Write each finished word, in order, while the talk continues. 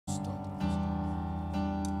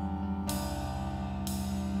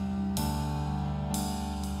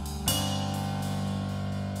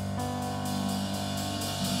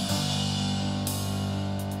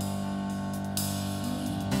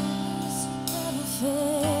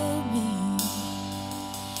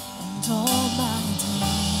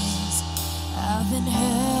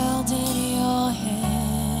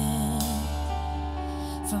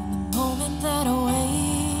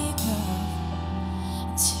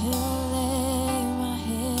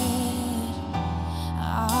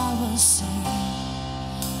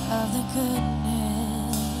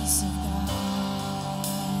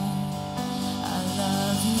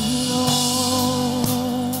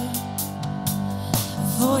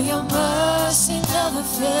For your mercy never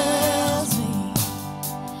fails me,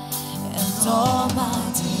 and all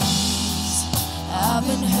my days I've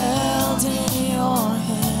been held in your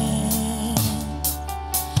hand.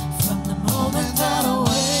 From the moment that I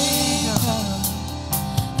wake up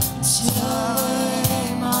until I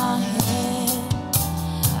lay my head,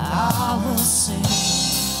 I will sing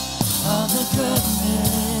of the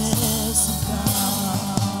goodness of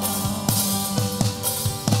God.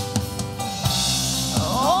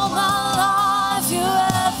 All my life you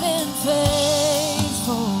have been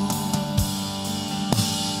faithful.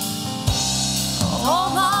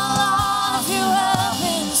 All my life you have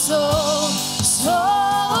been so,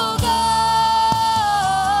 so good.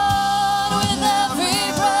 With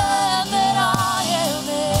every breath that I am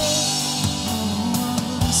able,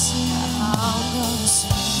 I'm gonna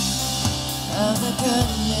sing of the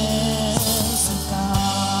goodness of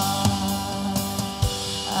God.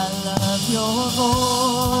 I love your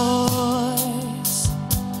voice.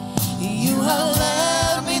 You have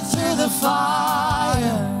led me through the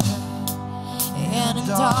fire and in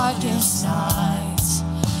darkest nights.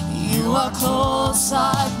 You are close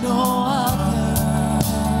like no other.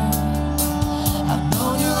 I've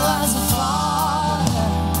known you as a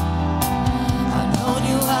father. I've known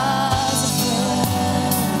you as a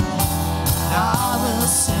friend. I will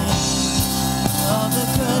sing of the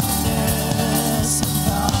goodness of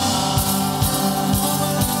God.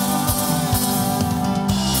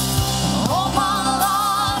 All my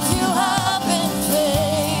life you have been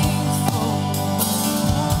faithful.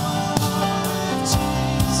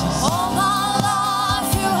 All my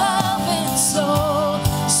life you have been so,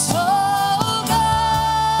 so good.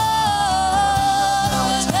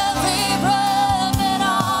 With every breath that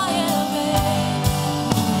I am able,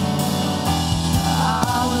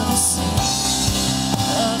 I will sing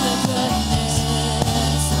of the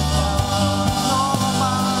goodness of God.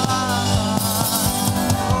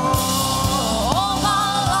 All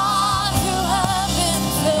my life you have been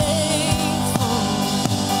faithful.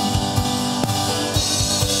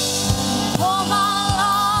 All my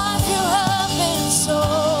life you have been so,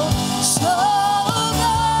 so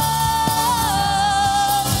good.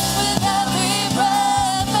 With every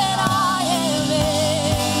breath that I am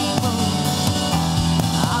able,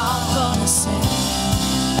 I'm gonna sing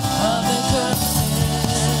of the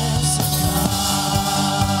goodness of God.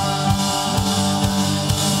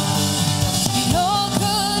 Your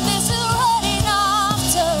goodness is running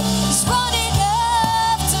after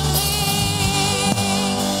me.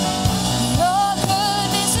 Your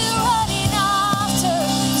goodness is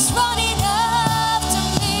running after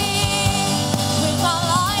me. With my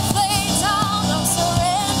life laid down, I'm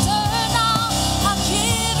surrendered now. I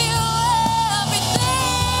give you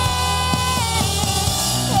everything.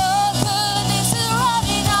 Your goodness is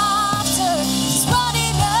running after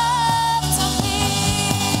me.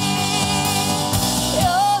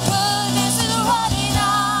 Your goodness is running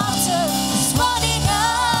after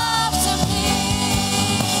me.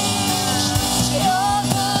 Your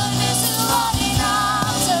goodness is running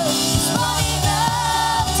after me.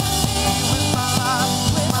 With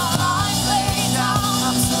my life laid down,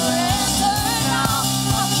 I'm surrendered now.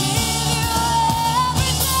 I give you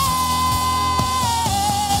everything.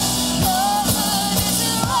 Your goodness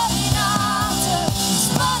is running after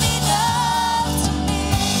me.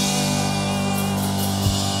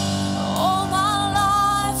 All my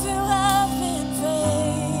life you have been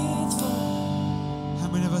faithful. How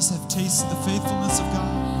many of us have tasted the faithfulness of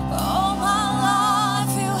God? All my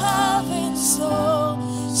life you have been so,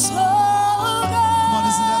 so good. Come on,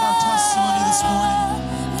 isn't that our testimony this morning?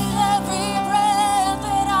 With every breath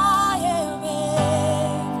that I am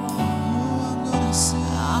able, I'm gonna sing.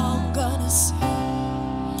 I'm gonna sing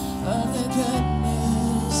of the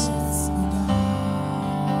goodness of God.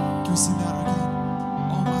 Can we sing that again?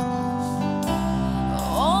 All my life.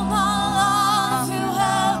 All my life you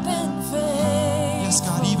have been faithful. Yes,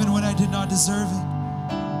 God, even when I did not deserve it.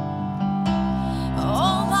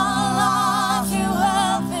 All my life you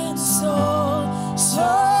have been so, so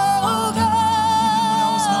good. Even when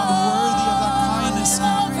I was not worthy of that kindness, With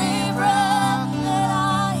every breath that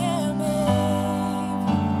I am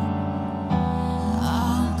able,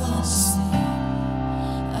 I'm gonna sing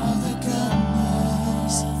of the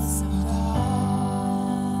goodness of God.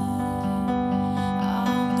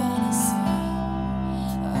 I'm gonna sing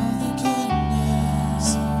of the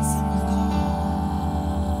goodness of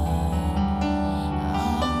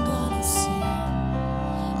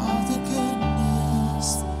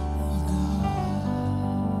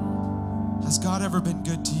God ever been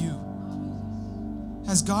good to you?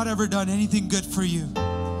 Has God ever done anything good for you?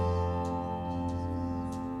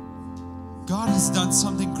 God has done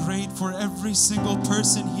something great for every single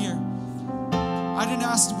person here. I didn't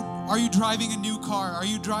ask, are you driving a new car? Are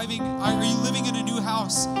you living in a new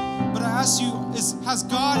house? But I asked you, has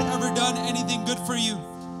God ever done anything good for you?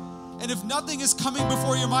 And if nothing is coming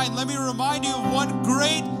before your mind, let me remind you of one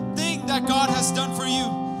great thing that God has done for you.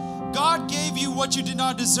 God gave you what you did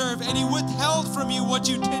not deserve, and He withheld from you what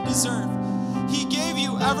you did deserve. He gave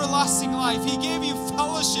you everlasting life. He gave you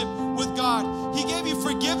fellowship with God. He gave you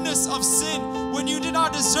forgiveness of sin when you did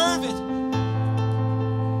not deserve it.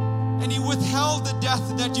 And He withheld the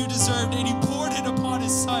death that you deserved, and He poured it upon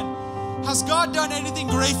His Son. Has God done anything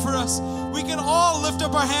great for us? We can all lift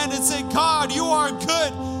up our hand and say, God, you are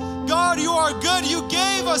good. God, you are good. You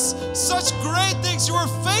gave us such great things. You were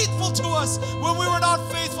faithful to us when we were not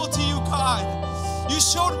faithful to you, God. You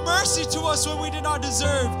showed mercy to us when we did not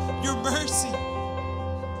deserve your mercy.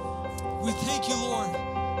 We thank you, Lord.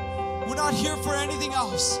 We're not here for anything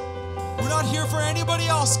else. We're not here for anybody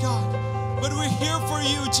else, God. But we're here for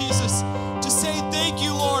you, Jesus, to say thank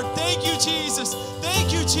you, Lord. Thank you, Jesus.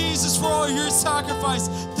 Thank you, Jesus, for all your sacrifice.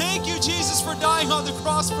 Thank you, Jesus, for dying on the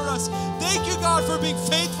cross for us. Thank you, God, for being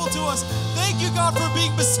faithful to us. Thank you, God, for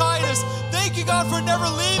being beside us. Thank you, God, for never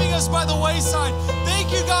leaving us by the wayside.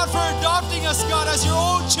 Thank you, God, for adopting us, God, as your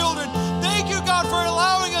own children. Thank you, God, for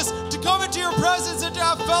allowing us to come into your presence and to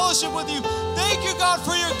have fellowship with you. Thank you, God,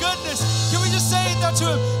 for your goodness. Can we just say that to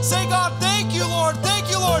Him? Say, God, thank you, Lord. Thank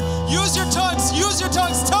you, Lord. Use your tongues. Use your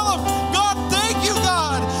tongues. Tell Him, God, thank you,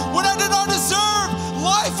 God. When I did not deserve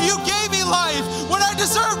life, you gave me life. When I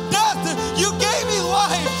deserved death, you gave me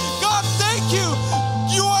life. God, thank you.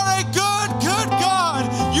 You are a good, good God.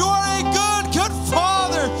 You are a good, good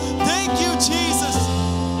Father. Thank you, Jesus.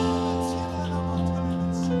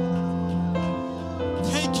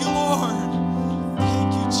 Thank you, Lord.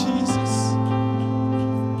 Thank you, Jesus.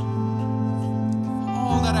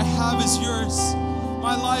 All that I have is yours.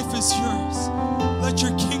 My life is yours. Let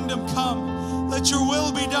your kingdom come. Let your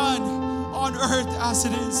will be done on earth as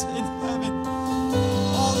it is in heaven.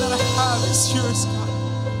 All that I have is yours, God.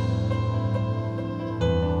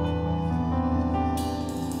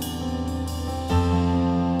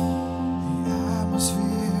 The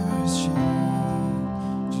atmosphere is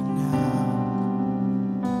changing now,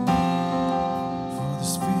 for the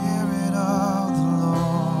Spirit of the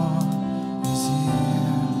Lord is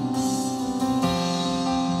here.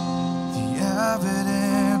 The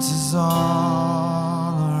evidence is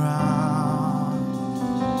all around.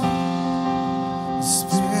 The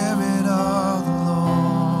Spirit of the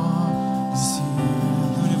Lord is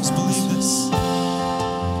here. How many of us believe this? The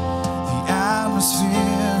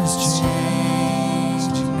atmosphere is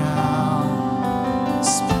changing now. The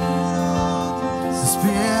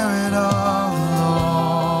Spirit of the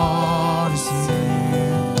Lord is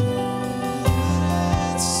here.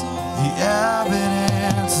 The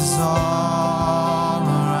evidence is all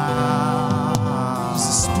around. The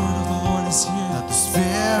Spirit of the Lord is here. That the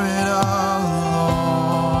Spirit of the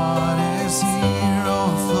Lord is here.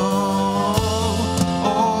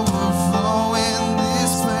 Overflow in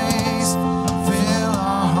this place. Fill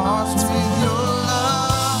our hearts with your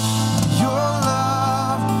love. Your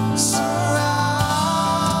love surrounds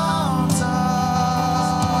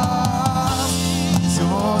us.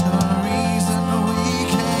 You're the reason we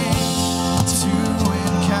came to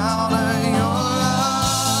encounter your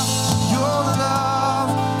love. Your love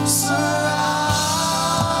surrounds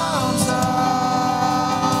us.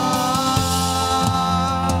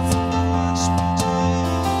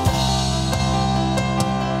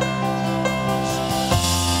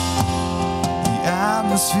 The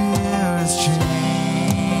atmosphere is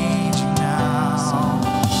changing now,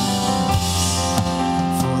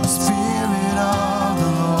 for the Spirit of the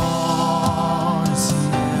Lord is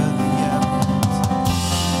here.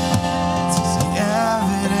 The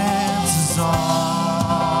evidence is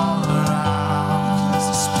all around.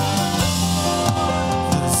 The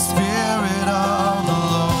Spirit of the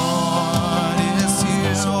Lord is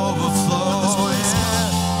here,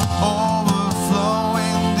 overflow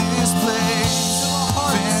in this place.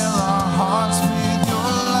 Fill our hearts with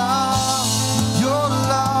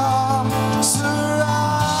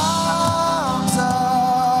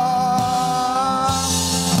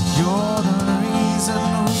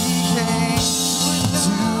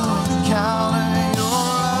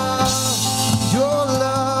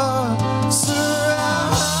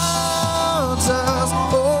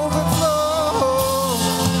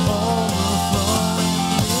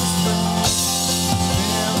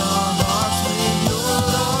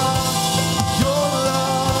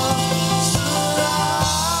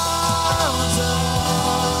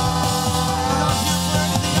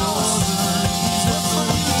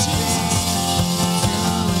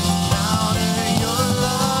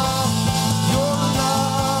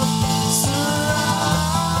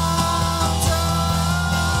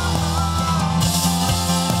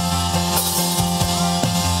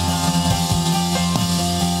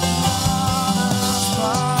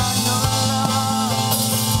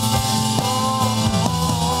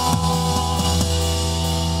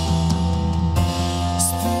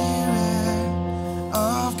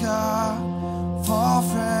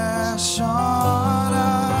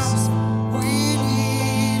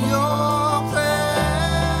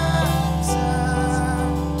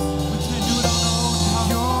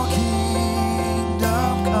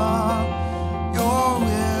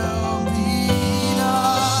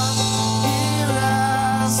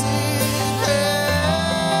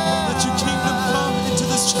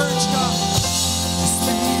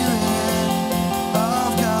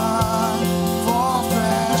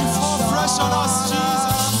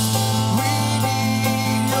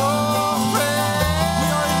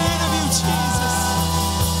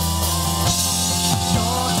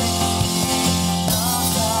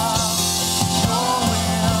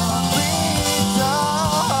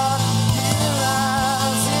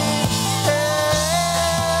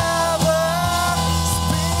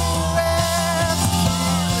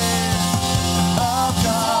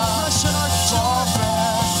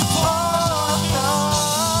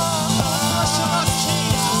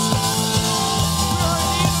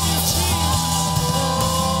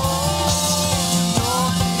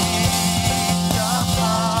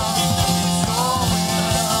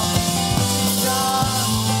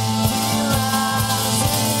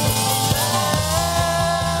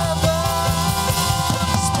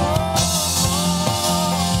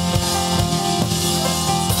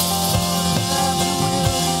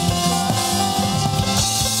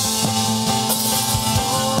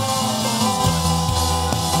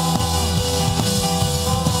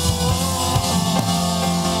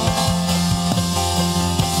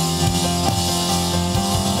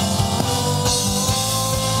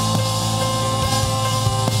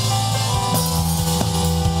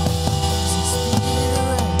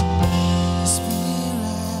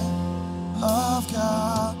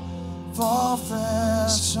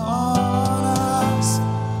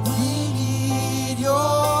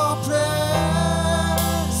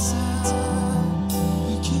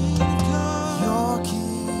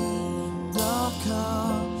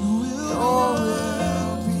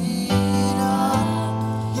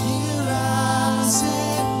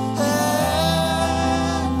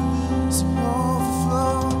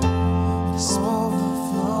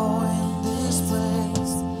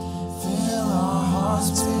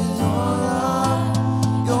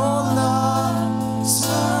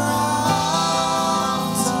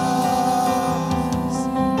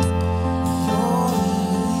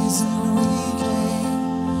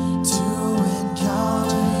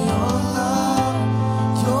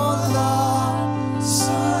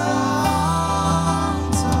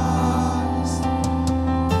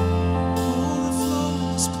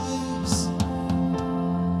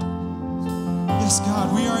Yes,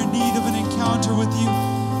 God, we are in need of an encounter with you.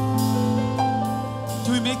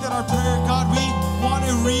 Can we make that our prayer? God, we want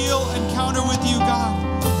a real encounter with you, God.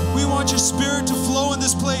 We want your spirit to flow in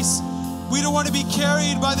this place. We don't want to be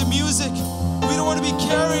carried by the music. We don't want to be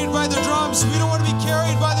carried by the drums. We don't want to be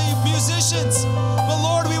carried by the musicians. But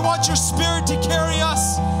Lord, we want your spirit to carry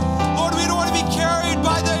us. Lord, we don't want to be carried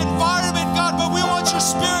by the environment, God, but we want your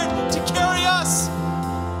spirit to carry us.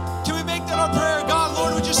 Can we make that our prayer? God,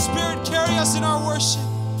 Lord, would your spirit carry us in our worship?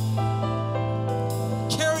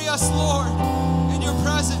 Carry us, Lord, in your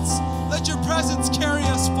presence. Let your presence carry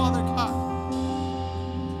us, Father God.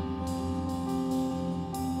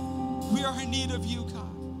 We are in need of you,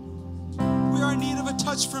 God. We are in need of a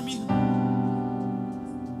touch from you.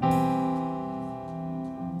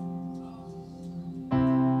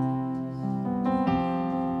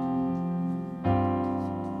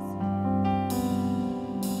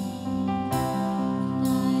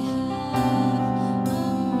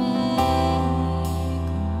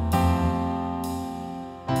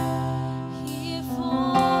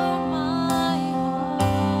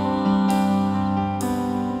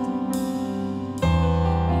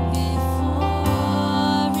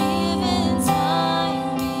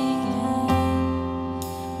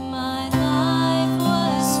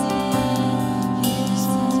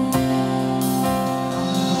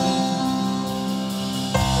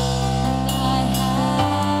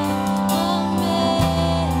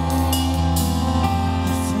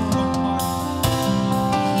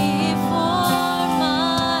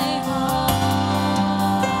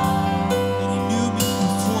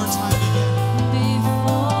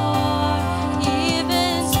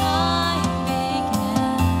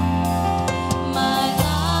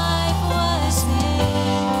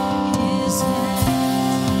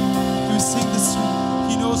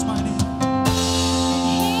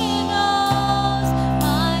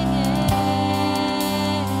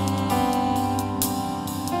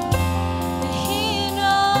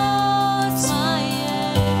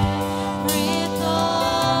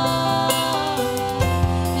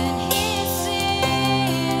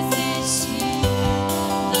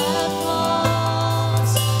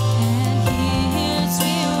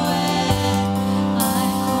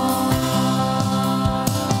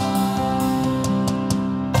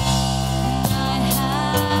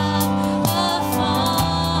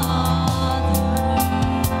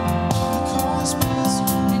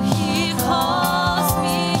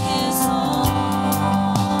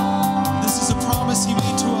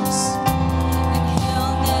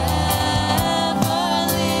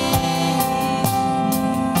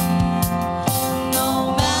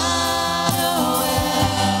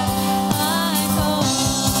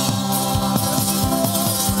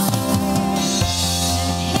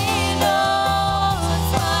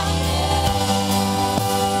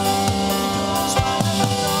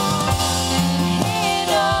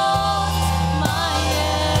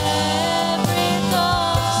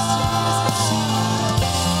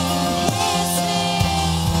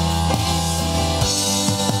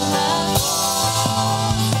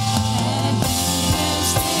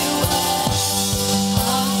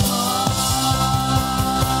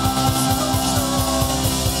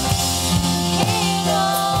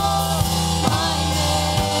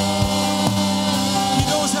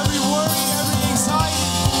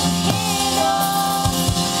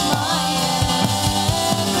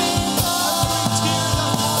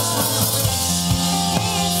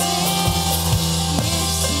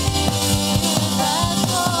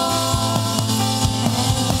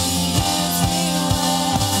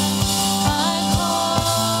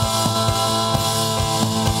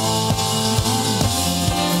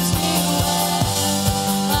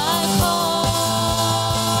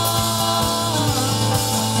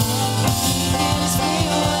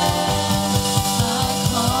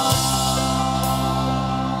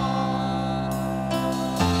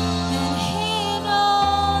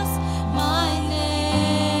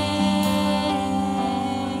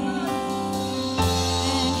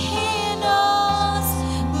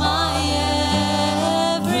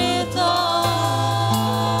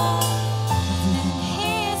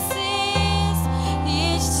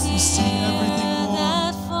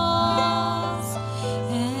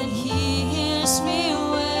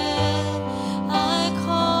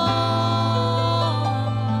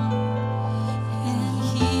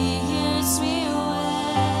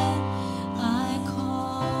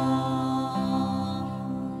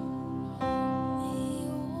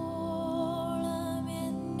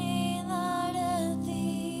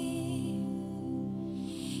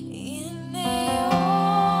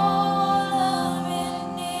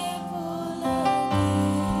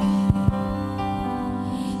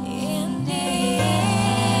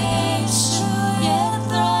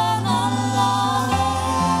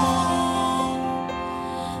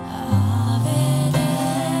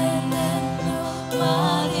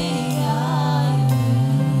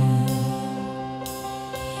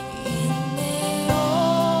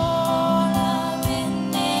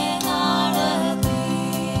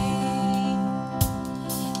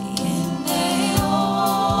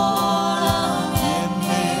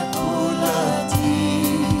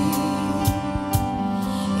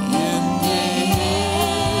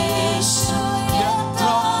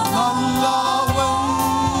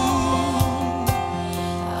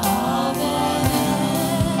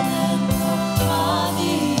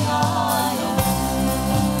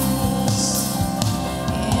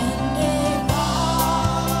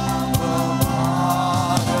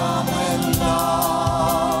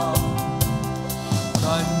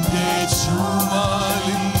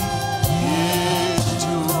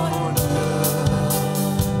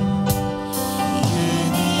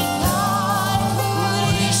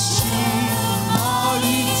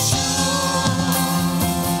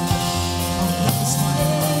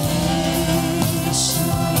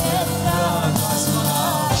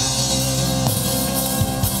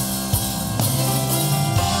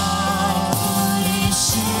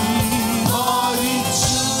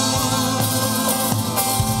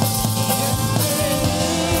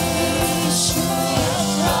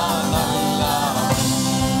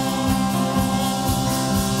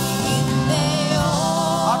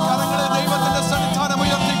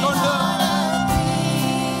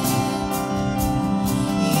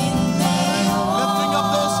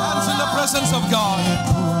 presence of God.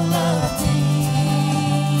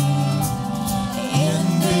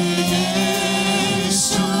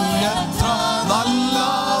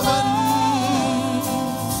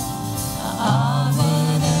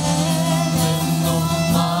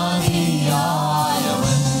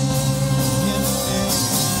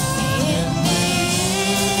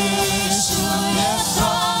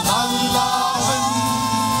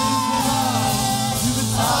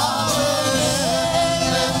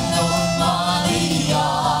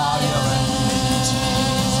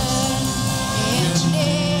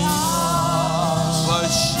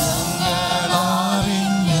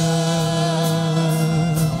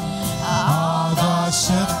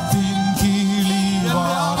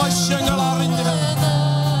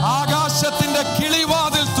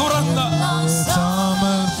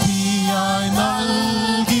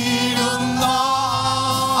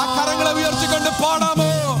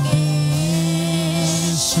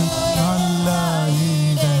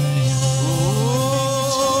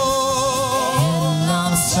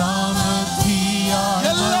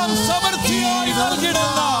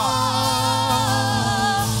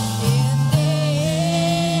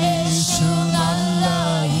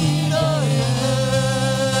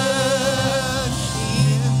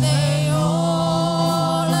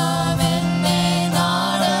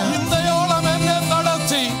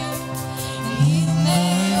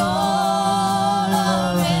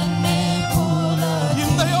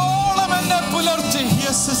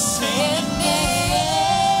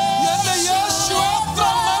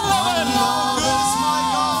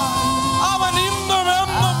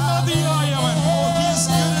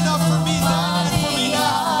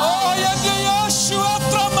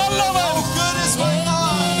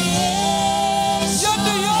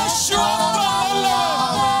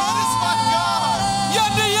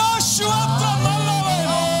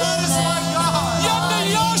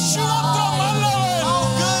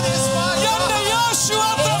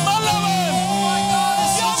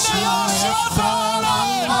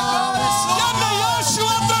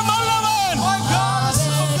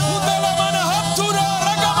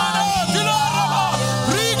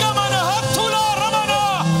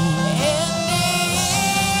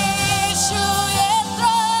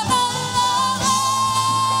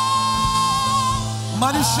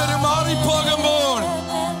 മനുഷ്യര് മാറിപ്പോകുമ്പോൾ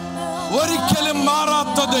ഒരിക്കലും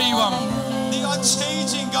മാറാത്ത ദൈവം. The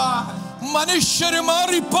unchanging God. മനുഷ്യര്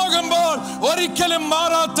മാറിപ്പോകുമ്പോൾ ഒരിക്കലും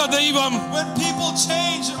മാറാത്ത ദൈവം. When people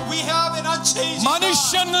change, we have an unchanging God.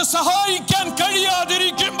 മനുഷ്യന് സഹായിക്കാൻ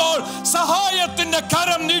കഴിയാതിരിക്കുമ്പോൾ സഹായത്തിന്റെ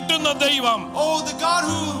കരം നീട്ടുന്ന ദൈവം. Oh, the God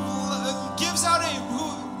who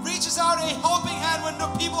reaches out a helping hand when the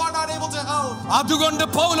people are not able to help. അതുകൊണ്ട്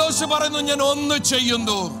പൗലോസ് പറയുന്നു ഞാൻ ഒന്ന്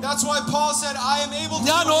ചെയ്യുന്നു. That's why Paul said I am able to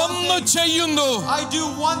ഞാൻ do ഒന്ന് one thing. ചെയ്യുന്നു. I do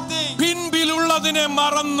one thing. പിൻപിലുള്ളതിനെ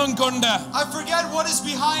മറന്നുകൊണ്ട് I forget what is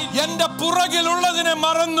behind me. എന്റെ പുറകിലുള്ളതിനെ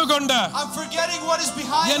മറന്നുകൊണ്ട് I'm forgetting what is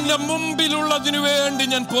behind me. എന്റെ മുമ്പിലുള്ളതിനു വേണ്ടി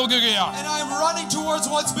ഞാൻ പോകുകയാണ്. And I'm running towards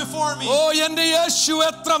what's before me. ഓ എന്റെ യേശു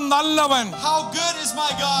എത്ര നല്ലവൻ. How good is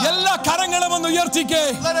my God. എല്ലാ കരങ്ങളും ഒന്ന് ഉയർത്തിക്കേ.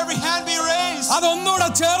 Let every hand be raised. അതൊന്നുകൂടെ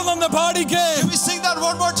ചേർന്ന് പാടിക്കേ. Can we sing that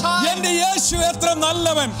one more time? എന്റെ യേശു എത്ര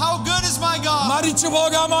നല്ലവൻ. How good is my God. മരിച്ചു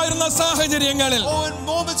പോകാമായിരുന്ന സാഹചര്യങ്ങളിൽ, Oh, in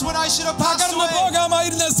moments when I should have passed തകർന്നു away.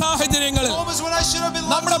 പോകാമായിരുന്ന സാഹചര്യങ്ങളിൽ, Moments when I should have been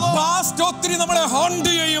left നമ്മുടെ alone. Past ഒത്തിരി നമ്മളെ ഹോണ്ട്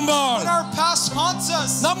ചെയ്യുമ്പോൾ, When our past haunts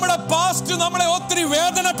us. നമ്മുടെ പാസ്റ്റ് നമ്മളെ ഒത്തിരി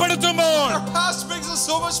വേദനപ്പെടുത്തുമ്പോൾ, Our past brings us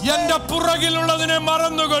so much pain. എന്റെ പുറകിലുള്ളതിനെ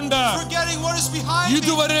മറന്നുകൊണ്ട് Forgetting what is behind me.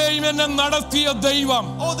 ഇതുവരെയും എന്നെ നടത്തിയ ദൈവം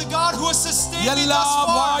Oh, the God who has sustained me എല്ലാ thus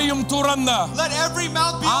far. വായും തുറന്ന്, Let every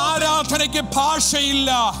mouth be open. ആരാധനയ്ക്ക് ഭാഷയില്ല,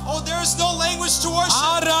 Oh, there is no language to worship.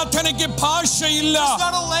 ആരാധനയ്ക്ക് ഭാഷയില്ല, There's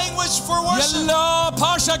not a language for worship. എല്ലാ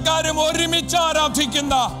ഭാഷക്കാരും ഒരുമിച്ച്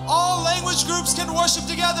ആരാധിക്കുന്ന, All language groups can worship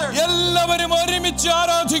together. എല്ലാവരും ഒരുമിച്ച്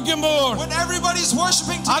ആരാധിക്കുമ്പോൾ When everybody's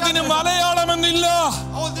worshiping അതിന് together. മലയാളമെന്നില്ല,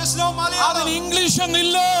 Oh, there's no അതിന് Malayalam. English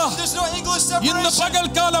എന്നില്ല. There's no English ഇന്ന് separation.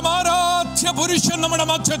 പകൽക്കാലം ആരാധ്യ പുരുഷൻ നമ്മുടെ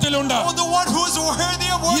മധ്യത്തിലുണ്ട്. Oh, the one who is worthy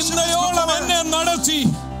of worship is ഇന്നയോളം before എന്നെ us. നടത്തി,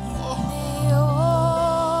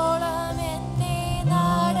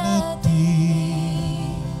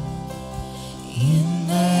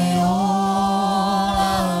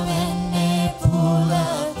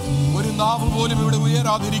 ഒരു നാവ് പോലും ഇവിടെ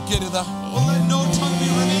ഉയരാതിരിക്കരുത്. Oh, let no tongue be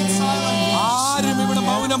remain silent. ആരും ഇവിടെ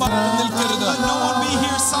മൗനമായി നിൽക്കരുത്. Let no one be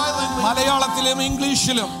here silently. മലയാളത്തിലും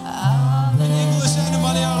ഇംഗ്ലീഷിലും In English and in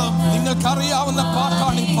Malayalam. നിങ്ങൾക്കറിയാവുന്ന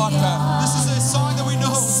പാട്ടാണ് ഈ പാട്ട്. This is a song that we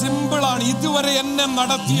know. സിമ്പിളാണ്. ഇതുവരെ എന്നെ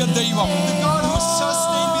നടത്തിയ ദൈവം. The God who has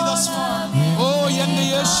sustained me thus far. ഓ എന്റെ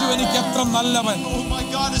യേശു എനിക്ക് എത്ര നല്ലവൻ. Oh, my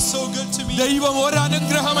God is so good to me. ദൈവം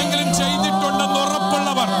ഒരനുഗ്രഹമെങ്കിലും ചെയ്തിട്ടുണ്ടെന്ന്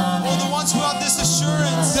ഉറപ്പുള്ളവർ, Oh, the ones who have this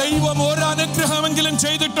assurance. ദൈവം ഒരനുഗ്രഹം അനുഗ്രഹമെങ്കിലും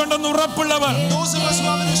ചെയ്തിട്ടുണ്ടെന്ന് ഉറപ്പുള്ളവർ Those of us who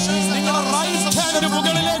have an assurance that നിങ്ങളുടെ right hand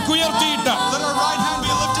മുകളിലേക്ക് ഉയർത്തിയിട്ട് let our right hand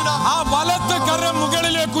be lifted up. ആ വലത്തെ കരം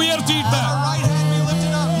മുകളിലേക്ക് ഉയർത്തിയിട്ട് Our right hand be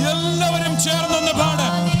lifted up. എല്ലാവരും ചേർന്നൊന്ന് പാട്.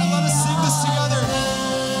 And let us sing this together.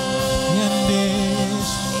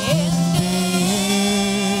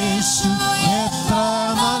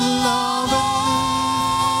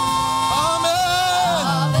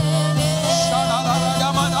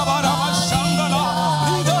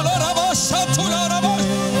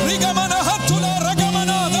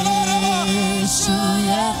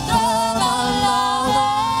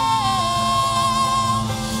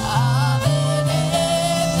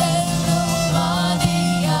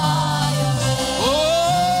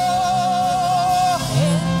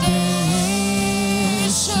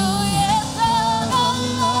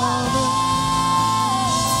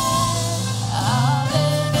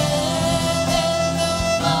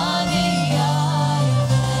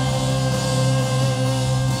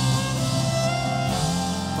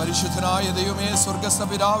 പരിശുദ്ധനായ ദൈവമേ, സ്വർഗ്ഗസ്ഥ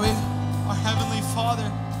പിതാവേ, Our Heavenly Father,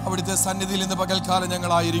 അവിടുത്തെ സന്നിധിയിൽ ഇന്ന് പകൽക്കാലം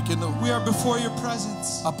ഞങ്ങളായിരിക്കുന്നു. we are before your presence.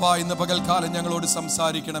 അപ്പാ, ഇന്ന് പകൽക്കാലം ഞങ്ങളോട്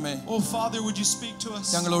സംസാരിക്കണമേ. Oh Father, would you speak to us?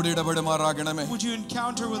 ഞങ്ങളോട് ഇടപെടുമാറാകണമേ. Would you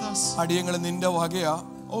encounter with us? അടിയങ്ങൾ നിന്റെ വകയാ.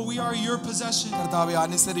 Oh, we are your possession. കർത്താവെ,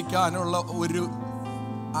 അനുസരിക്കാനുള്ള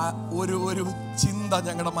ഒരു ചിന്ത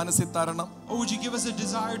ഞങ്ങളുടെ മനസ്സിൽ തരണം. Oh, would you give us a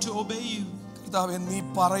desire to obey you? കർത്താവെ, നീ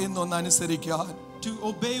പറയുന്ന ഒന്ന് അനുസരിക്കാൻ, To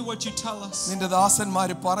obey what you tell us. നിന്റെ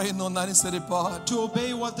ദാസന്മാര് പറയുന്ന ഒന്ന് അനുസരിപ്പാൻ, To obey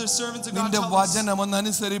what the servants of God നിന്റെ tell us. വചനം ഒന്ന്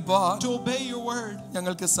അനുസരിപ്പാൻ To obey your word.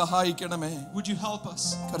 ഞങ്ങൾക്ക് സഹായിക്കണമേ. Would you help us?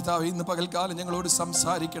 കർത്താവെ, ഇന്ന് പകൽക്കാലം ഞങ്ങളോട്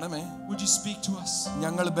സംസാരിക്കണമേ. Would you speak to us?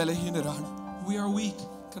 ഞങ്ങൾ ബലഹീനരാണ്. We are weak.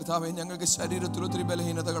 കർത്താവെ, ഞങ്ങൾക്ക് ശരീരത്തിൽ ഒത്തിരി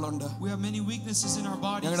ബലഹീനതകളുണ്ട്. We have many weaknesses in our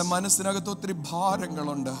bodies. ഞങ്ങളുടെ മനസ്സിനകത്ത് ഒത്തിരി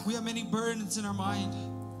ഭാരങ്ങളുണ്ട്. We have many burdens in our mind.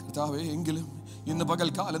 കർത്താവെ, എങ്കിലും ഇന്ന്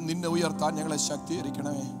പകൽക്കാലം നിന്നെ ഉയർത്താൻ ഞങ്ങളെ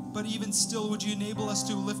ശക്തീകരിക്കണമേ. But even still, would you enable us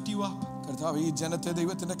to lift you up? കർത്താവെ, ഈ ജനത്തെ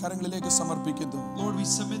ദൈവത്തിന്റെ കരങ്ങളിലേക്ക് സമർപ്പിക്കുന്നു. Lord, we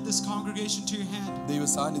submit this congregation to your hand. ദൈവ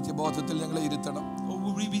സാന്നിധ്യ ബോധത്തിൽ ഞങ്ങളെ ഇരുത്തണം. Oh,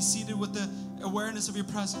 will we be seated with the awareness of your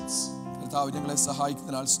presence? കർത്താവ്, ഞങ്ങളെ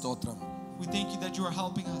സഹായിക്കുന്നതിനാൽ സ്തോത്രം. We thank you that you are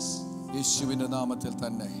helping us. യേശുവിന്റെ നാമത്തിൽ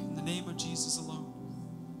തന്നെ. In the name of Jesus alone.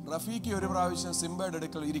 Rafiqui ഒരു പ്രാവശ്യം സിംബയുടെ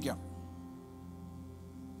അടുക്കൽ ഇരിക്കാം.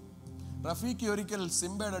 റഫീഖി ഒരിക്കൽ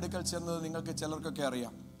സിംബയുടെ അടുക്കൽ ചെന്നത് നിങ്ങൾക്ക് ചിലർക്കൊക്കെ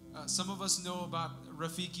അറിയാം. Some of us know about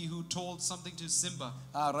Rafiki who told something to Simba.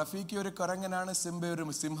 Rafiqui ഒരു കുരങ്ങനാണ്, സിംബ ഒരു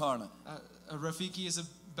സിംഹമാണ്. Rafiki is a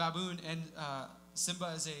baboon and Simba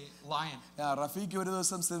is a lion. Rafiqui ഒരു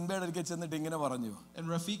ദിവസം സിംബയുടെ അടുക്കൽ ചെന്നിട്ട് ഇങ്ങനെ പറഞ്ഞു. And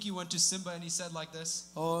Rafiki went to Simba and he said like this.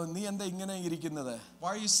 ഓ, നീ എന്താ ഇങ്ങനെ ഇരിക്കുന്നത്? Why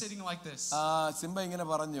are you sitting like this? Simba ഇങ്ങനെ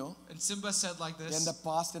പറഞ്ഞു. And Simba said like this. എന്റെ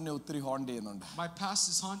പാസ്റ്റ് എന്നെ ഒത്തിരി ഹോണ്ട് ചെയ്യുന്നുണ്ട്. My past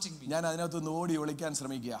is haunting me. ഞാൻ അതിനകത്ത് ഓടി ഒളിക്കാൻ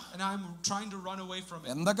ശ്രമിക്കുക. And I'm trying to run away from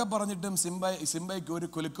it. എന്തൊക്കെ പറഞ്ഞിട്ടും സിംബയ്ക്ക് ഒരു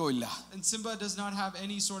കുലുക്കവും ഇല്ല. And Simba does not have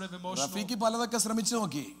any sort of emotional. Rafiqui പലതൊക്കെ ശ്രമിച്ചു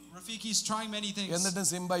നോക്കി. Rafiki is trying many things. എന്നിട്ടും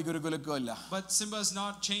സിംബയ്ക്ക് ഒരു കുലുക്കവും ഇല്ല. But Simba is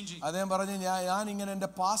not changing. അദ്ദേഹം പറഞ്ഞു, ഞാൻ ഇങ്ങനെ എന്റെ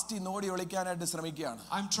പാസ്റ്റ് ഓടി ഒളിക്കാനായിട്ട് ശ്രമിക്കുകയാണ്.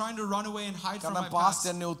 I'm trying to run away and hide from കാരണം my പാസ്റ്റ്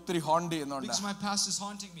past. എന്നെ ഒത്തിരി ഹോണ്ട് ചെയ്യുന്നുണ്ട്. Because my past is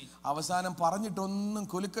haunting me. അവസാനം പറഞ്ഞിട്ടൊന്നും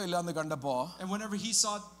കുലുക്കമില്ല എന്ന് കണ്ടപ്പോ And whenever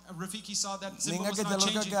Rafiki saw that Simba was നിങ്ങൾക്ക് not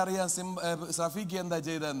ചിലർക്കൊക്കെ changing. അറിയാം റഫീഖി എന്താ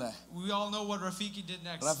ചെയ്തതെന്ന്. We all know what Rafiki did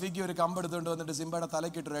next. Rafiqui ഒരു കമ്പെടുത്തോണ്ട് വന്നിട്ട് സിംബയുടെ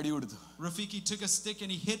തലക്കിട്ട് അടി കൊടുത്തു. Rafiki took a stick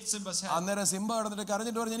and he hit Simba's head. അന്നേരം സിംബ കിടന്നിട്ട്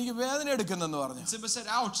കരഞ്ഞിട്ട് പറഞ്ഞു, എനിക്ക് വേദന എടുക്കുന്നെന്ന് പറഞ്ഞു. Simba said,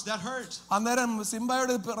 ouch, that hurt. അന്നേരം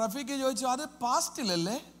സിംബയോട് റഫീഖി ചോദിച്ചു, അത്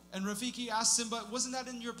പാസ്റ്റിലല്ലേ? And Rafiki asked Simba, wasn't that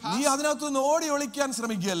in your നീ past? അതിനകത്ത് ഓടി ഒളിക്കാൻ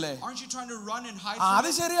ശ്രമിക്കുകയല്ലേ? Aren't you trying to run and hide അത്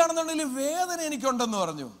from it? ശരിയാണെന്നുണ്ടെങ്കിൽ വേദന എനിക്കുണ്ടെന്ന്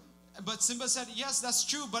പറഞ്ഞു. But Simba said, yes, that's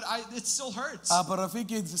true, but it still hurts. അപ്പൊ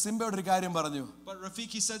റഫീഖി സിംബയോട് ഒരു കാര്യം പറഞ്ഞു. But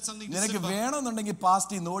Rafiki said something to നിനക്ക് Simba. വേണമെന്നുണ്ടെങ്കിൽ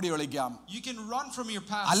പാസ്റ്റിൽ ഓടി ഒളിക്കാം. You can run from your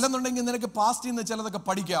past. അല്ലെന്നുണ്ടെങ്കിൽ നിനക്ക് പാസ്റ്റിൽ നിന്ന് ചിലതൊക്കെ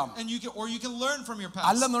പഠിക്കാം. And you can learn from your past.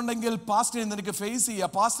 അല്ലെന്നുണ്ടെങ്കിൽ പാസ്റ്റിൽ നിനക്ക് ഫേസ്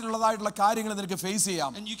ചെയ്യാം. പാസ്റ്റിലുള്ളതായിട്ടുള്ള കാര്യങ്ങൾ നിനക്ക് ഫേസ്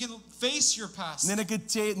ചെയ്യാം. And you can face your past.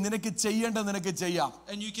 നിനക്ക് ചെയ്യേണ്ടത് നിനക്ക് ചെയ്യാം.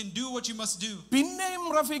 And you can do what you must do. പിന്നെയും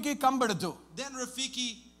Rafiqui കമ്പെടുത്തു. Then Rafiki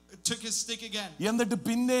took his stick again. എന്നിട്ട്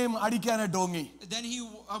പിന്നെയും അടിക്കാനായിട്ട് ഓങ്ങി. Then he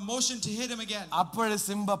motioned to hit him again. അപ്പോഴേ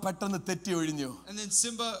സിംബ പെട്ടെന്ന് തെറ്റി ഒഴിഞ്ഞു. And then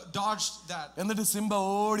Simba dodged that. എന്നിട്ട് സിംബ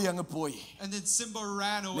ഓടി അങ്ങ് പോയി. And then Simba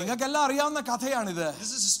ran away. നിങ്ങൾക്കെല്ലാം അറിയാവുന്ന കഥയാണിത്.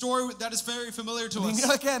 This is a story that is very familiar to us.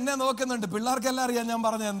 നിങ്ങളൊക്കെ എന്നെ നോക്കുന്നുണ്ട്. പിള്ളേർക്കെല്ലാം അറിയാം ഞാൻ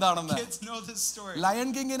പറഞ്ഞ എന്താണെന്ന്. Kids know this story.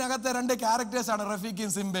 Lion കിങ്ങിനകത്തെ രണ്ട് ക്യാരക്ടേഴ്സ് ആണ്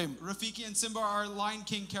റഫീഖിയും സിംബയും. Rafiki and Simba are Lion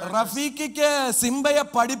King characters. റഫീഖിക്ക് സിംബയെ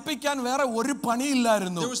പഠിപ്പിക്കാൻ വേറെ ഒരു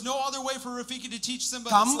പണിയില്ലായിരുന്നു. There was no other way for Rafiki to teach Simba.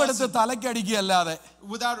 കമ്പെടുത്ത് എടുത്ത് തലക്കടിക്കുകയല്ലാതെ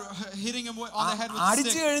without hitting him on the head with a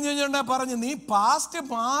അടിച്ചു stick. കഴിഞ്ഞുകൊണ്ട് പറഞ്ഞു നീ past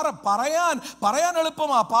പറയാൻ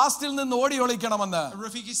എളുപ്പമാ പാസ്റ്റിൽ നിന്ന് ഓടി ഒളിക്കണമെന്ന്.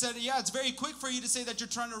 Verghese said, yeah, it's very quick for you to say that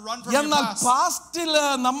you're trying to run from your എന്നാൽ past. പാസ്റ്റിൽ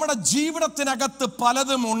നമ്മുടെ ജീവിതത്തിനകത്ത്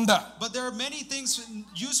പലതും ഉണ്ട്. But there are many things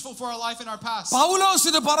useful for our life in our past. പൗലോസ്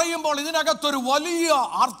ഇത് പറയുമ്പോൾ ഇതിനകത്തൊരു വലിയ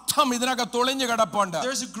അർത്ഥം ഇതിനകത്ത് ഒളിഞ്ഞു കിടപ്പുണ്ട്.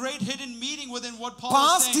 There's a great hidden meaning within what Paul is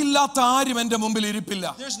past saying. ഇല്ലാത്ത ആരും എന്റെ മുമ്പിൽ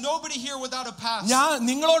ഇരിപ്പില്ല. There's nobody here without a past. ഞാൻ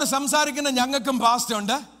നിങ്ങളോട് സംസാരിക്കുന്ന ഞങ്ങൾക്കും പാസ്റ്റ്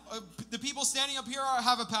ഉണ്ട്. The people standing up here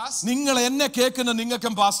have a past. നിങ്ങൾ എന്നെ കേൾക്കുന്ന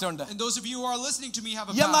നിങ്ങൾക്കും പാസ്റ്റ് ഉണ്ട്. And those of you who are listening to me have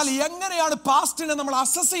a എന്നാൽ past. എങ്ങനെയാണ് പാസ്റ്റിനെ നമ്മൾ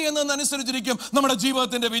അസസ് ചെയ്യുന്നതനുസരിച്ചിരിക്കും നമ്മുടെ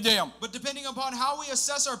ജീവിതത്തിന്റെ വിജയം. But depending upon how we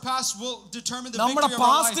assess our past will determine the നമ്മുടെ victory of our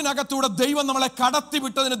life. പാസ്റ്റിനകത്തൂടെ ദൈവം നമ്മളെ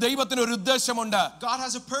കടത്തിവിട്ടതിന് ദൈവത്തിന് ഒരു ഉദ്ദേശമുണ്ട്. God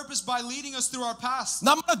has a purpose by leading us through our past.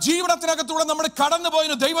 നമ്മുടെ ജീവിതത്തിനകത്തൂടെ നമ്മൾ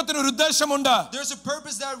കടന്നുപോയതിന് ദൈവത്തിന് ഒരു ഉദ്ദേശമുണ്ട്. There's a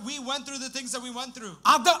purpose that we went through the things that we went through.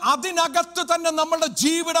 അതിനകത്ത് തന്നെ നമ്മുടെ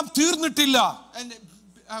ജീവിതം തീർന്നിട്ടില്ല. And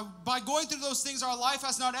by going through those things, our life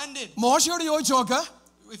has not ended. മോശയോട് ചോദിച്ചു നോക്ക്.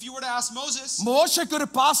 If you were to ask Moses, മോശയ്ക്ക് ഒരു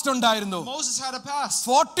പാസ്റ്റ് ഉണ്ടായിരുന്നു. Moses had a past.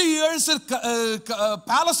 40 years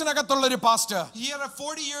പാലസിനകത്തുള്ള ഒരു past. He had a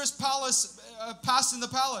 40 years past in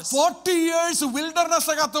the palace. 40 years wilderness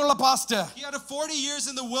അകത്തുള്ള past. He had a 40 years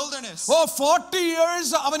in the wilderness. 40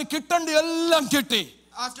 years അവന് കിട്ടേണ്ട എല്ലാം കിട്ടി.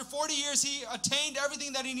 After 40 years, he attained everything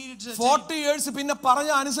that he needed to attain. 40 years പിന്നെ പറഞ്ഞ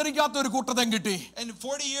അനുസരിക്കാത്ത ഒരു കൂട്ടത്തെ കിട്ടി. And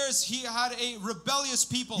 40 years, he had a rebellious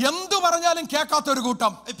people. എന്തു പറഞ്ഞാലും കേൾക്കാത്ത ഒരു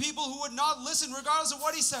കൂട്ടം. A people who would not listen regardless of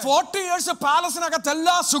what he said. 40 years പാലസിനകത്ത്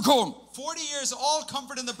എല്ലാ സുഖവും. 40 years, all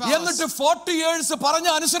comfort in the palace. എന്നിട്ട് 40 years പറഞ്ഞ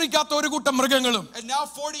അനുസരിക്കാത്ത ഒരു കൂട്ടം മൃഗങ്ങളും. And now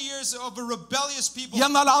 40 years of a rebellious people.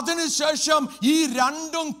 എന്നാൽ അതിനുശേഷം ഈ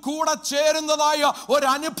രണ്ടും കൂടെ ചേരുന്നതായ ഒരു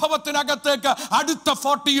അനുഭവത്തിനകത്തേക്ക് അടുത്ത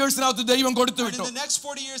 40 yearsനകത്ത് ദൈവം കൊടുത്തു വിട്ടു. In the next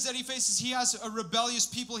 40 years that he faces, he has a rebellious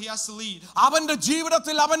people he has to lead. അവന്റെ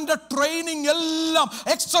ജീവിതത്തിൽ അവന്റെ ട്രെയിനിങ് എല്ലാം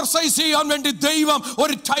എക്സർസൈസ് ചെയ്യാൻ വേണ്ടി ദൈവം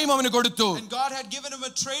ഒരു ടൈം അവന് കൊടുത്തു. And God had given him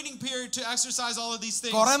a training period to exercise all of these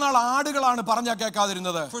things. കുറെ നാൾ ആടുകളാണ് പറഞ്ഞാ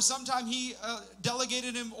കേൾക്കാതിരുന്നത്. For some time he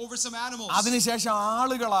delegated him over some animals. അതിനുശേഷം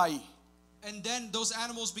ആളുകളായി. And then those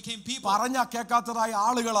animals became people. പറഞ്ഞാ കേൾക്കാത്തതായ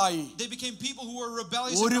ആളുകളായി. They became people who were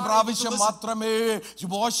rebellious. ഒരു പ്രാവശ്യം മാത്രമേ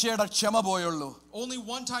മോശയുടെ ക്ഷമ പോയുള്ളൂ. Only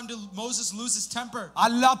one time did Moses lose his temper.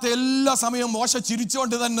 അല്ലാത്ത എല്ലാ സമയവും മോശ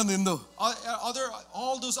ചിരിച്ചുകൊണ്ട് തന്നെ നിന്നു.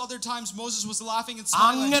 All those other times Moses was laughing and smiling.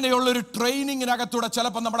 അങ്ങനെയുള്ള ഒരു ട്രെയിനിങ്ങിനകത്തൂടെ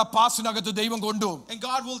ചിലപ്പോൾ നമ്മുടെ പാസ്റ്റിനകത്ത് ദൈവം കൊണ്ടുപോകും. And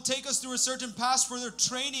God will take us through a certain past for their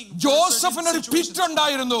training. ജോസഫിന് ഒരു പിറ്റ്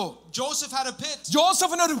ഉണ്ടായിരുന്നു. Joseph had a pit.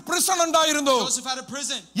 ജോസഫിന് ഒരു prison ഉണ്ടായിരുന്നു. Joseph had a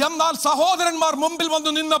prison. എന്നാൽ സഹോദരന്മാർ മുമ്പിൽ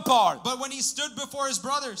വന്നു നിന്നപ്പോൾ But when he stood before his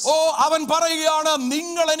brothers, അവൻ പറയുകയാണ്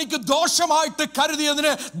നിങ്ങൾ എനിക്ക് ദോഷമായിട്ട്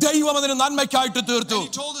കരുതിയതിനെ ദൈവം അതിനെ നന്മയ്ക്കായിട്ട് തീർത്തു. and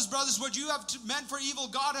he told his brothers, what you have meant for evil,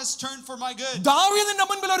 God has turned for my good. ദാവീദിന്റെ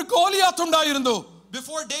മുൻപിൽ ഒരു ഗോലിയാത്ത് ഉണ്ടായിരുന്നു.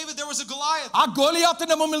 Before David there was a Goliath. ആ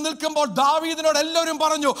ഗോലിയാത്തിന്റെ മുമ്പിൽ നിൽക്കുമ്പോൾ ദാവീദിനോട് എല്ലാവരും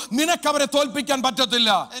പറഞ്ഞു നിനക്ക് അവരെ തോൽപ്പിക്കാൻ പറ്റത്തില്ല.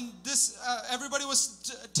 And this everybody was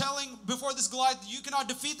telling before this Goliath, you cannot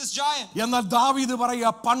defeat this giant. എന്നാൽ ദാവീദ്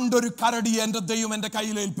പറയുക പണ്ടൊരു കരടി എൻ്റെ ദൈവം എൻ്റെ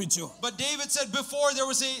കയ്യിൽ ഏൽപ്പിച്ചു. But David said before there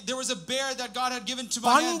was a bear that God had given to my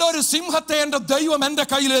hands. പണ്ടൊരു സിംഹത്തെ എൻ്റെ ദൈവം എൻ്റെ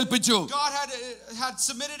കയ്യിൽ ഏൽപ്പിച്ചു. God had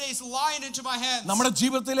submitted a lion into my hands. നമ്മുടെ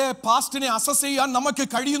ജീവിതത്തിലെ പാസ്റ്റിനെ അസസ് ചെയ്യാൻ നമുക്ക്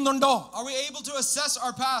കഴിയുന്നുണ്ടോ? Are we able to assess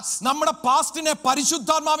our past? നമ്മുടെ പാസ്റ്റിനെ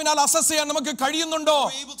പരിശുദ്ധാത്മാവിനാൽ അസസ് ചെയ്യാൻ നമുക്ക് കഴിയുന്നുണ്ടോ?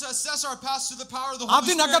 Are we able to assess our past through the power of the Holy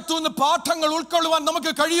Spirit? അതിനകത്തുനിന്ന് പാഠങ്ങൾ ഉൾക്കൊള്ളുവാൻ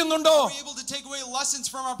നമുക്ക് കഴിയുന്നുണ്ടോ? Are we able to take away lessons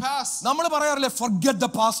from our past? നമ്മൾ പറയാറില്ലേ forget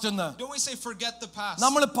the past എന്ന്. Don't we say forget the past?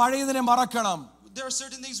 നമ്മൾ പഴയതിനെ മറക്കണം. There are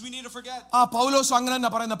certain things we need to forget. പൗലോസ് അങ്ങനെ തന്നെ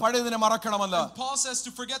പറയുന്നത് പഴയതിനെ മറക്കണമെന്ന്. Paul says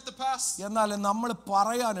to forget the past. എന്നാൽ നമ്മൾ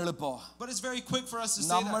പറയാൻ എളുപ്പോ. But it's very quick for us to say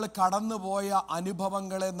നമ്മൾ കടന്നുപോയ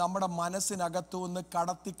അനുഭവങ്ങളെ നമ്മുടെ മനസ്സിനകത്തുനിന്ന്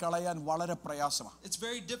കടത്തി കളയാൻ വളരെ പ്രയാസമാണ്. It's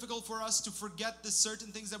very difficult for us to forget the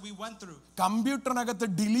certain things that we went through. കമ്പ്യൂട്ടറിനകത്ത്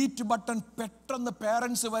delete button പെട്ടെന്ന്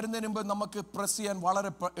പേരൻസ് വരുന്നതിന് മുമ്പ് നമുക്ക് പ്രസ് ചെയ്യാൻ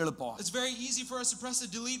വളരെ എളുപ്പമാണ്. It's very easy for us to press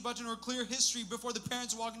the delete button or clear history before the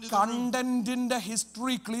parents walk into the room. കണ്ടന്റിന്റെ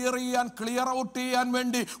history clear out ചെയ്യാൻ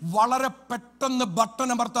വേണ്ടി വളരെ പെട്ടെന്ന് ബട്ടൺ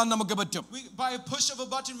അമർത്താൻ നമുക്ക് പറ്റും. By a push of a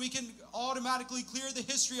button we can automatically clear the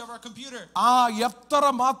history of our computer. എത്ര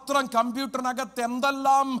മാത്രം കമ്പ്യൂട്ടറിനകത്ത്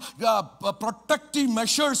എന്തെല്ലാം protective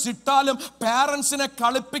measures ഇട്ടാലും പാരന്റ്സിനെ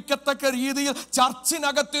കളിപ്പിക്കത്തക്ക രീതിയിൽ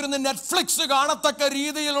ചർച്ചിനകത്തിരുന്ന് നെറ്റ്ഫ്ലിക്സ് കാണത്തക്ക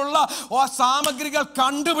രീതിയിലുള്ള സാമഗ്രികൾ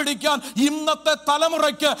കണ്ടുപിടിക്കാൻ ഇന്നത്തെ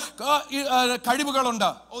തലമുറയ്ക്ക് കഴിവുകളുണ്ട്.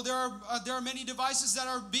 There are many devices that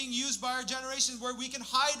are being used by our generation where we can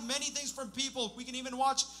hide many things from people. We can even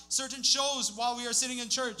watch certain shows while we are sitting in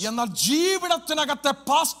church. എന്നാൽ ജീവിതത്തിനകത്തെ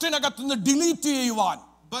പാസ്റ്റിനകത്തുനിന്ന് delete ചെയ്യുവാൻ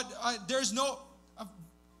But there's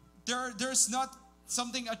not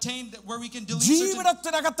something attained where we can delete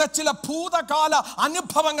ജീവിതത്തിനകത്തെ ചില ഭൂതകാല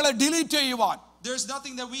അനുഭവങ്ങളെ delete ചെയ്യുവാൻ there's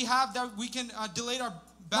nothing that we have that we can delete our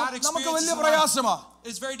bad experiences in life,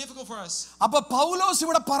 it's very difficult for us. അപ്പൊ പൗലോസ്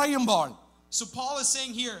ഇവിടെ പറയുമ്പോൾ, so Paul is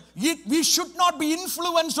saying here, we should not be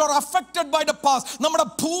influenced or affected by the past. നമ്മുടെ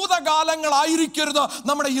ഭൂതകാലങ്ങളായിരിക്കരുത്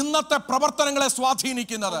നമ്മുടെ ഇന്നത്തെ പ്രവർത്തനങ്ങളെ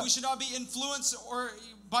സ്വാധീനിക്കുന്നത്. we should not be influenced or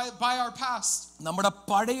by our past. നമ്മുടെ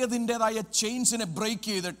പഴയതിൻ്റെതായ ചെയിൻസിനെ break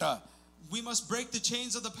ചെയ്തിട്ട് we must break the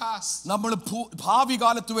chains of the past. നമ്മൾ ഭാവി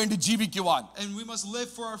കാലത്ത് വേണ്ടി ജീവിക്കുവാൻ, and we must live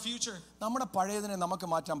for our future. നമ്മുടെ പഴയതിനെ നമുക്ക്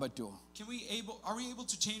മാറ്റാൻ പറ്റുമോ? Are we able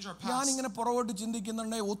to change our past? ഞാൻ ഇങ്ങനെ പുറകോട്ട്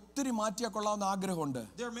ചിന്തിക്കുന്നുണ്ടെങ്കിൽ ഒത്തിരി മാറ്റിയാൽ കൊള്ളാവുന്ന ആഗ്രഹമുണ്ട്.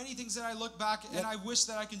 There are many things that I look back and I wish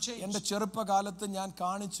that I can change. എൻ്റെ ചെറുപ്പകാലത്ത് ഞാൻ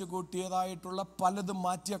കാണിച്ചു കൂട്ടിയതായിട്ടുള്ള പലതും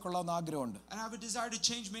മാറ്റിയാൽ കൊള്ളാവുന്ന ആഗ്രഹമുണ്ട്. And I have a desire to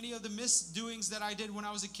change many of the misdoings that I did when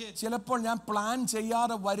I was a kid. ചിലപ്പോൾ ഞാൻ പ്ലാൻ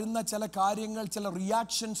ചെയ്യാതെ വരുന്ന ചില കാര്യങ്ങൾ, ചില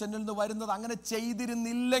റിയാക്ഷൻസ് എന്നിൽ നിന്ന് വരുന്നത് അങ്ങനെ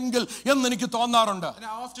ചെയ്തിരുന്നില്ലെങ്കിൽ എന്ന് എനിക്ക് തോന്നാറുണ്ട്. And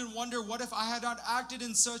I often wonder, what if I had not acted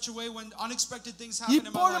in such a way when unexpected things happen in my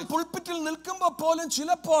life? ഇപ്പോഴും പുൾപിറ്റിൽ നിൽക്കുമ്പോൾ പോലും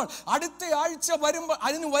ചിലപ്പോൾ അടുത്ത ആഴ്ച വരുമ്പോൾ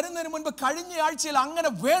അതിന് വരുന്നതിന് മുൻപ് കഴിഞ്ഞ ആഴ്ചയിൽ അങ്ങനെ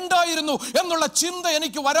വേണ്ടായിരുന്നു എന്നുള്ള ചിന്ത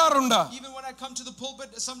എനിക്ക് വരാറുണ്ട്. Even when I come to the pulpit,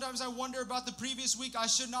 sometimes I wonder about the previous week. I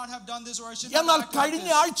should not have done this, or I should എന്നാൽ not have കഴിഞ്ഞ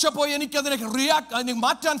ആഴ്ച പോയി എനിക്ക് അതിനെ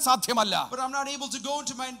മാറ്റാൻ സാധ്യമല്ല. But I'm not able to go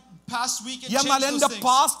into my past week and എന്നാൽ change എൻ്റെ those things.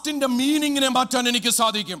 പാസ്റ്റിന്റെ മീനിങ്ങിനെ മാറ്റാൻ എനിക്ക്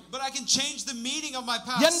സാധിക്കും. But I can change the meaning of my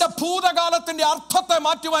past. എൻ്റെ ഭൂതകാലത്തിന്റെ അർത്ഥത്തെ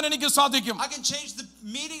മാറ്റുവാൻ എനിക്ക് സാധിക്കും. I can change the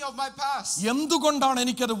meaning of my past. എന്തുകൊണ്ടാണ്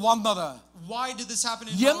എനിക്കത് വന്നത്? Why did this happen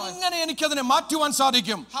in my life? എങ്ങനെ എനിക്കതിനെ മാറ്റുവാൻ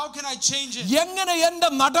സാധിക്കും? How can I change it? എങ്ങനെ എൻ്റെ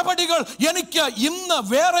നടപടികൾ എനിക്ക് ഇന്ന്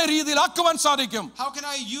വേറെ രീതിയിലാക്കുവാൻ സാധിക്കും? How can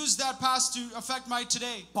I use that past to affect my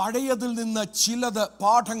today? പഴയതിൽ നിന്ന് ചിലത്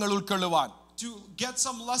പാഠങ്ങൾ ഉൾക്കൊള്ളുവാൻ, to get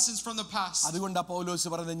some lessons from the past. അതുകൊണ്ടാണ് പൗലോസ്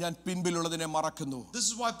പറയുന്നത്, ഞാൻ പിൻപിലുള്ളതിനെ മറക്കുന്നു. This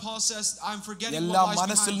is why Paul says, I'm forgetting എല്ലാം what lies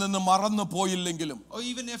മനസ്സിൽ behind. നിന്ന് മറന്നു പോയില്ലെങ്കിലും, Or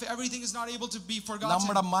even if everything is not able to be forgotten,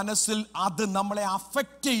 നമ്മുടെ മനസ്സിൽ അത് നമ്മളെ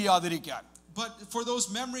അഫക്റ്റ് ചെയ്യാതിരിക്കാൻ, but for those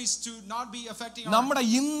memories to not be affecting നമ്മുടെ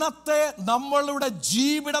ഇന്നത്തെ നമ്മളുടെ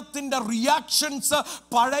ജീവിതത്തിന്റെ റിയാക്ഷൻസ്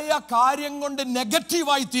പഴയ കാര്യം കൊണ്ട്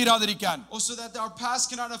നെഗറ്റീവായി തീരാതിരിക്കാൻ, so that our past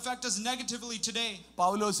cannot affect us negatively today.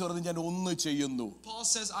 പൗലോസ് പറഞ്ഞു, ഞാൻ ഒന്ന് ചെയ്യുന്നു. Paul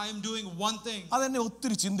says, I am doing one thing. അതെന്നെ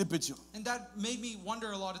ഒത്തിരി ചിന്തിപ്പിച്ചു. And that made me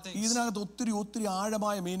wonder a lot of things. ഇതിനകത്ത് ഒത്തിരി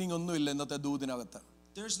ആഴമായ മീനിങ് ഒന്നുമില്ല ഇന്നത്തെ ദൂതിനകത്ത്.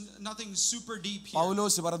 There's nothing super deep here.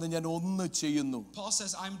 പൗലോസ് പറഞ്ഞു, ഞാൻ ഒന്ന് ചെയ്യുന്നു. Paul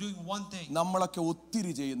says, I'm doing one thing. നമ്മളൊക്കെ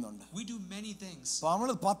ഒത്തിരി ചെയ്യുന്നുണ്ട്. We do many things.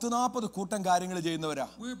 നമ്മൾ 10-40 കൂട്ടം കാര്യങ്ങൾ ചെയ്യുന്നവരാ.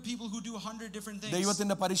 We're people who do 100 different things.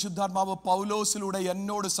 ദൈവത്തിന്റെ പരിശുദ്ധാത്മാവ് പൗലോസിലൂടെ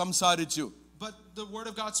എന്നോട് സംസാരിച്ചു. But the word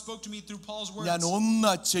of God spoke to me through Paul's words. ഞാൻ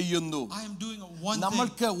ഒന്ന് ചെയ്യുന്നു. I am doing one thing.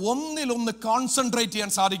 നമ്മൾക്ക് ഒന്നിലൊന്ന് കോൺസെൻട്രേറ്റ്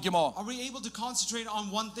ചെയ്യാൻ സാധിക്കുമോ? Are we able to concentrate on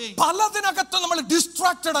one thing? പലതിനകത്ത് നമ്മൾ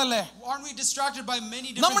ഡിസ്ട്രാക്റ്റഡ് അല്ലേ? Aren't we distracted by many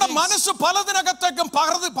different നമ്മുടെ things? മനസ്സ് പലതിനകത്തേക്കും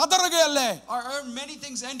പതറുകയല്ലേ? Are many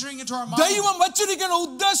things entering into our mind? ദൈവം വെച്ചിരിക്കുന്ന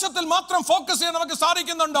ഉദ്ദേശത്തിൽ മാത്രം ഫോക്കസ് ചെയ്യാൻ നമുക്ക്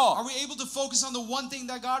സാധിക്കുന്നുണ്ടോ? Are we able to focus on the one thing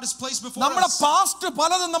that God has placed before നമ്മുടെ us? പാസ്റ്റ്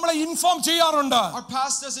പലതും നമ്മളെ ഇൻഫോം ചെയ്യാറുണ്ട്. Our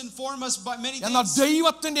past does inform us by many എന്നാൽ things.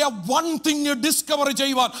 ദൈവത്തിന്റെ വൺ തിങ് ഡിസ്കവർ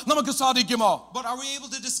ചെയ്യുവാൻ നമുക്ക് സാധിക്കുമോ? But are we able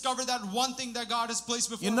to discover that one thing that God has placed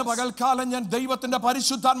before ഇന്ന് us? പകൽക്കാലം ഞാൻ ദൈവത്തിന്റെ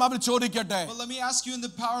പരിശുദ്ധാത്മാവിൽ ചോദിക്കട്ടെ, But let me ask you in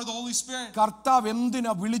the power of the Holy Spirit. കർത്താവ്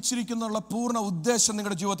എന്തിനാ വിളിച്ചിരിക്കുന്നുള്ള പൂർണ്ണ ഉദ്ദേശം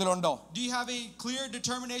നിങ്ങളുടെ ജീവിതത്തിലുണ്ടോ? Do you have a clear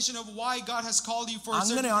determination of why God has called you for a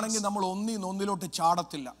certain അങ്ങനെയാണെങ്കിൽ things? നമ്മൾ ഒന്നിനൊന്നിലോട്ട്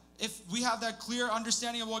ചാടത്തില്ല. If we have that clear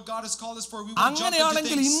understanding of what God has called us for, we will jump into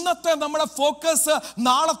അങ്ങനെയാണെങ്കിൽ things. ഇന്നത്തെ നമ്മുടെ focus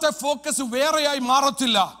നാളത്തെ focus വേറെയായി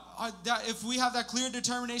മാറത്തില്ല. If we have that clear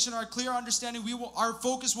determination or a clear understanding, our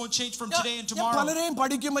focus won't change from today and tomorrow. പലരെയും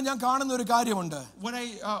പഠിക്കുമ്പോൾ ഞാൻ കാണുന്ന ഒരു കാര്യമുണ്ട്. When I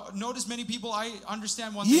notice many people, I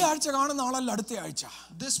understand one ഈ thing. ആഴ്ച കാണുന്ന ആളല്ല അടുത്ത ആഴ്ച.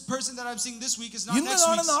 This person that I'm seeing this week is not ഇന്ന് next week.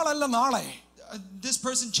 കാണുന്ന ആളല്ല നാളെ. This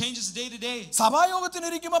person changes day to day. സഭായോഗത്തിന്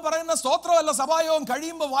ഇരിക്കുമ്പോൾ പറയുന്ന സ്തോത്രമല്ല സഭായോഗം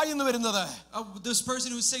കഴിയുമ്പോൾ വായിന്ന് വരുന്നത്. This person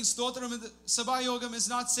who's saying stotram in the Sabayogam is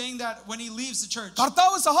not saying that when he leaves the church.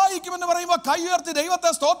 കർത്താവ് സഹായിക്കുമെന്ന് പറയുമ്പോൾ കൈ ഉയർത്തി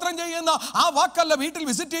ദൈവത്തെ സ്തോത്രം ചെയ്യുന്ന ആ വാക്കല്ല വീട്ടിൽ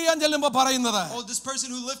വിസിറ്റ് ചെയ്യാൻ ചെല്ലുമ്പോൾ പറയുന്നത്. Oh, this person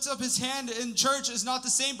who lifts up his hand in church is not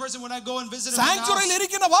the same person when I go and visit him in the സാങ്ച്വറിയിൽ house.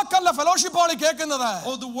 ഇരിക്കുന്ന വാക്കല്ല ഫെലോഷിപ്പ് ഹാളിൽ കേൾക്കുന്നത്.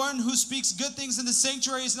 Oh, the one who speaks good things in the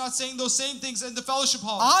sanctuary is not saying those same things in the fellowship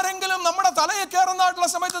hall. ആരെങ്കിലും നമ്മുടെ തലയിൽ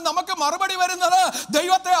കയറുന്നതായിട്ടുള്ള സമയത്ത് നമുക്ക് മറുപടി വരുന്നത്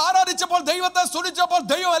ദൈവത്തെ ആരാധിച്ചപ്പോൾ ദൈവത്തെ സ്തുതിച്ചപ്പോൾ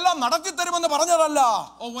ദൈവം എല്ലാം നടത്തി തരുമെന്ന് പറഞ്ഞതല്ല.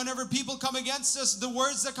 Or whenever people come against us, the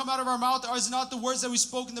words that come out of our mouth is not the words that we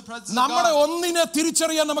spoke in the presence of നമ്മുടെ God. ഒന്നിനെ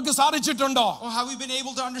തിരിച്ചറിയാൻ നമുക്ക് സാധിച്ചിട്ടുണ്ടോ? Or have we been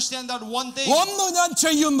able to understand that one thing? ഒന്ന് ഞാൻ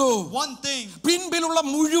ചെയ്യുന്നു, One thing. പിൻപിലുള്ള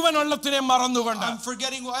മുഴുവൻ ഉള്ളത്തിനെ മറന്നുകൊണ്ട്. I'm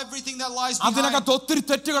forgetting everything that lies behind. അതിനകത്ത് ഒത്തിരി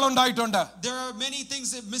തെറ്റുകൾ ഉണ്ടായിട്ടുണ്ട്. There are many things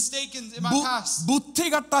that mistaken in my past.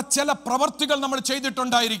 ബുദ്ധികെട്ട ചില പ്രവർത്തികൾ നമ്മൾ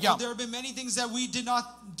ചെയ്തിട്ടുണ്ടായിരിക്കാം. There have been many things that we did not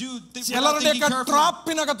do. ചിലരുടെയൊക്കെ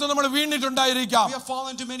ട്രാപ്പിനകത്ത് നമ്മൾ വീണിട്ടുണ്ടായിരിക്കാം. We have fallen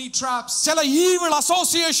into many traps. ചില evil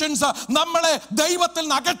associations നമ്മളെ ദൈവത്തിൽ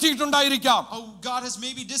നിന്ന് അകറ്റിയിട്ടുണ്ടായിരിക്കാം. Oh, God has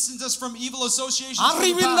maybe distanced us from evil associations from the past.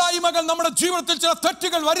 അറിവില്ലായ്മകൾ നമ്മുടെ ജീവിതത്തിൽ ചില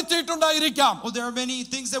തെറ്റുകൾ വരുത്തിയിട്ടുണ്ടായിരിക്കാം. Oh, there are many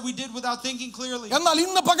things that we did without thinking clearly. എന്നാൽ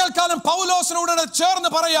ഇന്ന് പകൽക്കാലം പൗലോസിനോട് ചേർന്ന്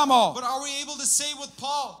പറയാമോ, But are we able to say with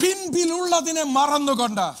Paul, പിൻപിലുള്ളതിനെ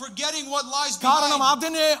മറന്നുകൊണ്ട്, forgetting what lies കാരണം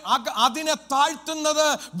behind? അതിനെ താഴ്ത്തുന്നത്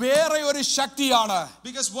വേറെ ഒരു ശക്തിയാണ്.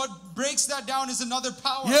 Because what breaks that down is another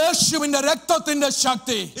power. യേശുവിന്റെ രക്തത്തിന്റെ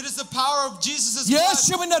ശക്തി. It is the power of Jesus' blood.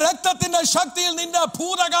 യേശുവിന്റെ രക്തത്തിന്റെ ശക്തിയിൽ നിന്റെ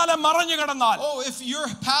ഭൂതകാലം മറഞ്ഞു കിടന്നാൽ, Oh, if your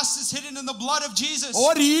past is hidden in the blood of Jesus,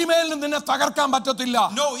 ഒരു ഇമെയിലിന് നിന്നെ തകർക്കാൻ പറ്റത്തില്ല.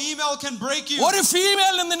 no email can break you. ഒരു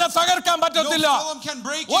ഫീമെയിലിന് നിന്നെ തകർക്കാൻ No പറ്റത്തില്ല. film can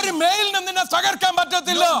break you. ഒരു മെയിലിന് നിന്നെ തകർക്കാൻ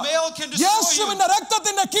പറ്റത്തില്ല. No male can destroy you. യേശുവിന്റെ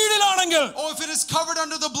രക്തത്തിന്റെ കീഴിലാണെങ്കിൽ Oh, if it is covered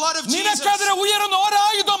under the blood of Jesus, നിനക്കെതിരെ ഉയരുന്ന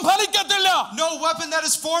ഒരായുധം ഫലിക്കത്തില്ല. no weapon that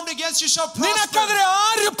is formed against you shall prosper. നിനക്കെതിരെ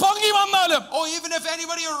ആര് പൊങ്ങി വന്നാലും, Oh, even if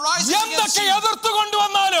anybody arises against എന്തൊക്കെ you, എതിർത്ത്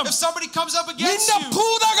കൊണ്ടുവന്നാലും, if somebody comes up against നിന്റെ you,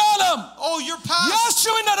 ഭൂതകാലം oh, your past,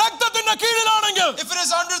 യേശുവിന്റെ രക്തത്തിന്റെ കീഴിലാണെങ്കിൽ if it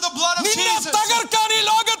is under the blood of നിന്നെ Jesus, തകർക്കാൻ ഈ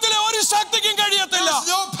ലോകത്തിലെ ഒരു ശക്തിക്കും there കഴിയത്തില്ല. is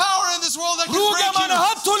no power in this world that can break റൂഗമന you.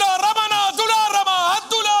 ഹത്തുല റമന തുലാറമ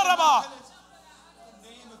ഹത്തുലാറമ.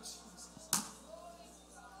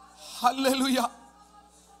 Hallelujah.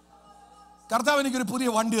 കർത്താവ് എനിക്കൊരു പുതിയ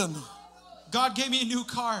വണ്ടി തന്നു. God gave me a new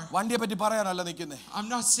car. വണ്ടിയെ പറ്റി പറയാനല്ല നിൽക്കുന്നേ. I'm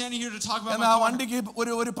not standing here to talk about എന്നാൽ my ആ car, വണ്ടിക്ക്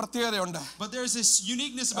ഒരു പ്രത്യേകതയുണ്ട്. but there's this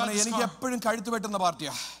uniqueness about this എനിക്ക് car. എപ്പോഴും കഴുത്ത് വെട്ടുന്ന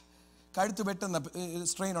പാർട്ടിയാ. കഴുത്ത് വെട്ടുന്ന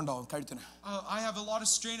സ്ട്രെയിൻ ഉണ്ടാവും കഴുത്തിന്. I have a lot of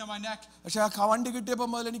strain on my neck. പക്ഷെ ആ വണ്ടി കിട്ടിയപ്പോൾ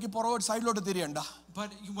മുതൽ എനിക്ക് പുറകോട്ട് സൈഡിലോട്ട് തിരിയണ്ട.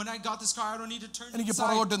 But when I got this car, I don't need to turn എനിക്ക് inside.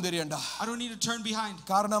 പുറകോട്ടും തിരിയണ്ട. I don't need to turn behind.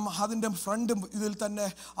 കാരണം അതിന്റെ ഫ്രണ്ടും ഇതിൽ തന്നെ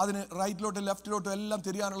അതിന് റൈറ്റിലോട്ടും ലെഫ്റ്റിലോട്ടും എല്ലാം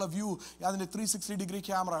തിരിയാനുള്ള വ്യൂ അതിന് 360 ഡിഗ്രി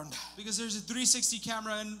ക്യാമറ ഉണ്ട്. Because there's a 360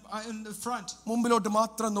 camera in the front. മുമ്പിലോട്ട്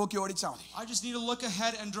മാത്രം നോക്കി ഓടിച്ചാൽ മതി. I just need to look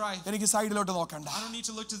ahead and drive. എനിക്ക് സൈഡിലോട്ട് നോക്കണ്ട. I don't need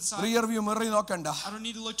to look to the side. Rear view മിററിൽ നോക്കണ്ട. I don't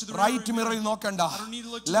need to look to the right rear മിററിൽ mirror. നോക്കണ്ട. I don't need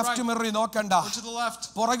to look to the left right മിററിൽ നോക്കണ്ട. or to the left.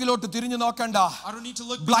 പുറകിലോട്ട് തിരിഞ്ഞു നോക്കണ്ട. I don't need to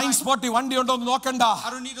look blind behind. സ്പോട്ടിൽ വണ്ടി ഉണ്ടോ എന്ന് നോക്കണ്ട.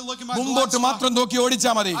 I don't need to look in my blind മുമ്പോട്ട് spot. മാത്രം നോക്കി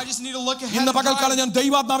ഓടിച്ചാൽ മതി. I just need to look ahead ഇന്ന് and പകൽക്കാലം drive. ഞാൻ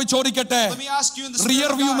ദൈവാത്മാവിൽ ചോദിക്കട്ടെ, Let me ask you in the spirit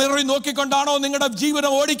rear of view God, മിററിൽ നോക്കിക്കൊണ്ടാണോ നിങ്ങളുടെ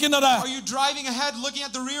ജീവിതം ഓടിക്കുന്നത്? are you driving ahead looking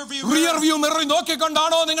at the rear view rear mirror? View മിററിൽ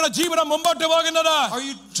നോക്കിക്കൊണ്ടാണോ നിങ്ങളുടെ ജീവിതം മുമ്പോട്ട് പോകുന്നത്? Are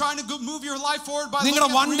you trying to move your life forward by looking നിങ്ങളുടെ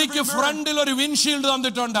at the rear വണ്ടിക്ക് view mirror? ഫ്രണ്ടിൽ ഒരു വിൻഷീൽഡ്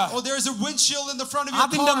തന്നിട്ടുണ്ട്. Oh, there's a windshield in the front of your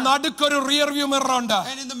അതിന്റെ car. നടുക്കൊരു റിയർ വ്യൂ മിറർ ഉണ്ട്.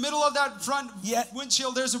 And in the middle of that front Yeah.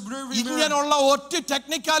 windshield, there's a rear view mirror. ഇങ്ങനെയുള്ള ഒറ്റ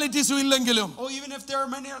ടെക്നിക്കാലിറ്റീസും ഇല്ലെങ്കിലും Oh, even if there are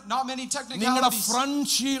not many നിങ്ങളുടെ technicalities.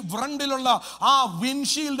 ഫ്രണ്ടിലുള്ള ആ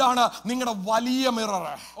windshield ആണ് നിങ്ങളുടെ വലിയ mirror.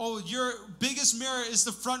 Oh, your biggest mirror is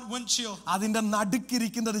the front windshield. അതിന്റെ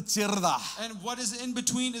നടുക്കിരിക്കുന്നത് ചെറുതാ. And what is in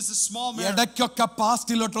between is the small mirror. ഇടയ്ക്കൊക്കെ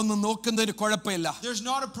പാസ്റ്റിലോട്ടൊന്ന് നോക്കുന്നതിന് കുഴപ്പമില്ല. There's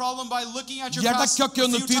not a problem by looking at your past ഇടയ്ക്കൊക്കെ a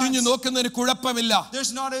ഒന്ന് few തിരിഞ്ഞു times. നോക്കുന്നതിന് കുഴപ്പമില്ല.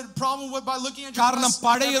 There's not a problem by looking at your കാരണം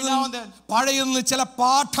past every now and then, പഴയതിൽ ചില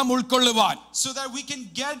പാഠം ഉൾക്കൊള്ളുവാൻ, so that we can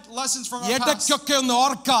get lessons from our past. ഇടയ്ക്കൊക്കെ ഒന്ന്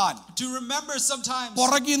ഓർക്കാൻ, To remember sometimes,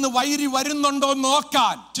 പുറകിൽ നിന്ന് വൈരി വരുന്നുണ്ടോ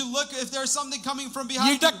നോക്കാൻ, to look if there's something coming from behind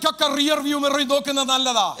you. ഇടയ്ക്കൊക്കെ റിയർ വ്യൂ മിററിൽ നോക്കുന്നത്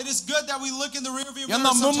നല്ലതാ. It is good that we look in the rear view mirror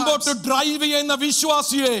എന്നാൽ മുമ്പോട്ട് sometimes. ഡ്രൈവ് ചെയ്യുന്ന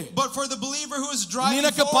വിശ്വാസിയെ, But for the believer who is driving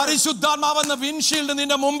നിനക്ക് forward, പരിശുദ്ധാത്മാവെന്ന windshield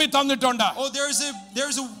നിന്റെ മുമ്പിൽ തന്നിട്ടുണ്ട്. oh,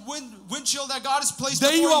 there's a windshield that God has placed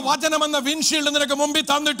before ദൈവ you. വചനമെന്ന windshield നിനക്ക് മുമ്പിൽ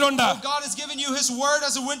തന്നിട്ടുണ്ട്. Oh, God has given you His word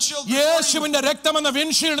as a windshield before you. യേശുവിന്റെ രക്തമെന്ന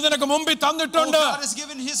windshield നിനക്ക് മുമ്പിൽ Oh, തന്നിട്ടുണ്ട്. God has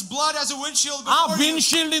given His blood as a windshield ആ before you.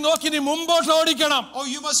 വിൻഷീൽഡിൽ നോക്കി നീ മുമ്പോട്ട് ഓടിക്കണം. Oh,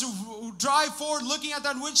 you must drive forward looking at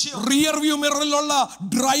that windshield. Rear view മിററിലുള്ള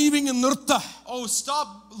driving നിർത്ത. Oh, stop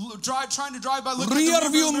trying to drive by looking rear at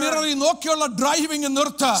the view rear view mirror. മിററിൽ നോക്കിയുള്ള driving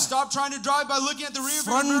നിർത്ത. Stop trying to drive by looking at the rear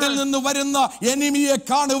view ഫ്രണ്ടിൽ mirror. നിന്ന് വരുന്ന എനിമിയെ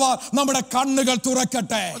കാണുവാൻ നമ്മുടെ കണ്ണുകൾ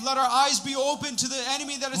തുറക്കട്ടെ. Let our eyes be open to the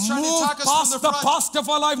enemy that is trying to Move attack us from past the the front. past of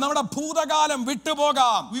our life. നമ്മുടെ ഭൂതകാലം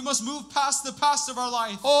വിട്ടുപോകാം. We must move past the past of our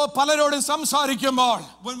life. ഓ, പലരോടും സംസാരിക്കുമ്പോൾ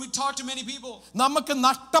When we talk to many people, നമുക്ക്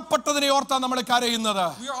നഷ്ടപ്പെട്ടതിനെ ഓർത്താണ് നമ്മൾ കരയുന്നത്.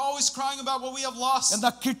 we are always crying about what we have lost.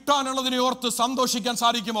 എന്താ കിട്ടാനുള്ളതിനെ ഓർത്ത് സന്തോഷിക്കാൻ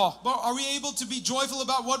സാധിക്കുമോ? But are we able to be joyful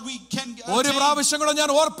about what we can ഒരു attain? പ്രാവശ്യം കൂടെ ഞാൻ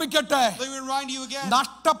ഓർപ്പിക്കട്ടെ, Let me remind you again.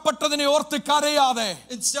 നഷ്ടപ്പെട്ടതിനെ ഓർത്ത് കരയാതെ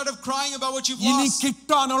Instead of crying about what you've ഇനി lost,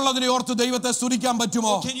 കിട്ടാനുള്ളതിനെ ഓർത്ത് ദൈവത്തെ സ്തുതിക്കാൻ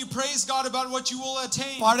പറ്റുമോ? can you praise God about what you will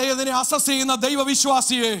attain? പഴയതിനെ assess ചെയ്യുന്ന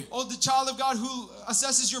ദൈവവിശ്വാസിയെ, Oh, the child of God who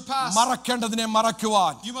assesses your past, മറക്കേണ്ടതിനെ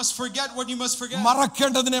മറക്കുവാൻ, you must forget what you must forget.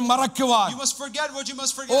 മറക്കേണ്ടതിനെ മറക്കുവാൻ, You must forget what you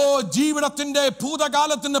must oh forget. ജീവിതത്തിന്റെ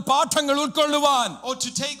ഭൂതകാലത്തിന്റെ പാഠങ്ങൾ ഉൾക്കൊള്ളുവാൻ, Oh,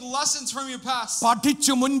 to take lessons from your past.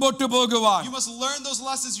 പഠിച്ചു മുൻപോട്ട് പോകുവാൻ, You must learn those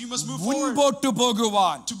us is you must move forward. മുൻപോട്ട്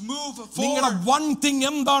പോകുവാൻ, To move നിങ്ങളുടെ forward, one thing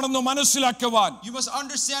എന്താണെന്ന് മനസ്സിലാക്കുവാൻ. you must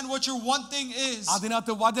understand what your one thing is.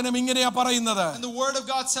 അതിനകത്ത് വചനം ഇങ്ങനെയാ പറയുന്നത്, And the word of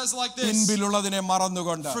God says like this: പിൻപിലുള്ളതിനെ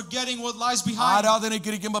മറന്നുകൊണ്ട്. forgetting what lies behind. ആരാധനയ്ക്ക്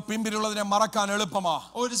ഇരിക്കുമ്പോൾ പിൻപിലുള്ളതിനെ മറക്കാൻ എളുപ്പമാ.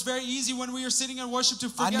 Oh, it is very easy when we are sitting in worship to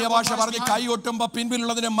forget what അന്യഭാഷ lies പറഞ്ഞ് behind. കൈ കൊട്ടുമ്പോൾ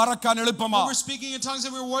പിൻപിലുള്ളതിനെ മറക്കാൻ എളുപ്പമാ. When we're speaking in tongues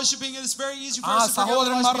and we're worshiping, it is very easy for ആ us to forget what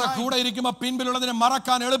lies സഹോദരന്മാരുടെ behind. കൂടെ ഇരിക്കുമ്പോൾ പിൻപിലുള്ളതിനെ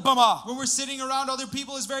മറക്കാൻ എളുപ്പമാ. When we're sitting around other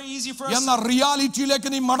people, it's very easy for us. എന്ന റിയാലിറ്റിയിലേക്ക്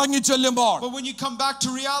നീ മടങ്ങി ചെല്ലുമ്പോൾ, But when you come back to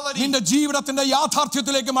reality, നിന്റെ ജീവിതത്തിന്റെ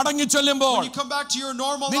യാഥാർത്ഥ്യത്തിലേക്ക് മടങ്ങി ചെല്ലുമ്പോൾ, when you come back to your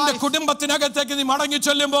normal നിന്റെ life, കുടുംബത്തിനകത്തേക്ക് നീ മടങ്ങി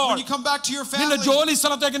ചെല്ലുമ്പോൾ, when you come back to your നിന്റെ family, ജോലി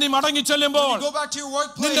സ്ഥലത്തേക്ക് നീ മടങ്ങി ചെല്ലുമ്പോൾ, when you go back to your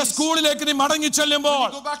workplace, നിന്റെ സ്കൂളിലേക്ക് നീ മടങ്ങി ചെല്ലുമ്പോൾ,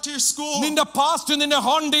 when you go back to your school, നിന്റെ പാസ്റ്റ് നിന്നെ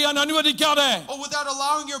ഹോണ്ട് ചെയ്യാൻ അനുവദിക്കാതെ or without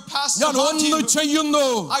allowing your past to ഞാൻ haunt ഒന്ന് you, ചെയ്യുന്നു.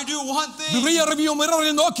 I do one thing. Rear view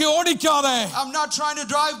മിററിൽ നോക്കി ഓടിക്കാതെ I'm not trying to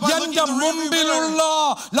drive by looking എന്റെ at the rearview മുമ്പിലുള്ള mirror.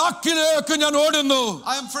 ലാക്കിലേക്ക് ഞാൻ ഓടുന്നു.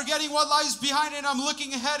 I am forgetting what lies behind and I'm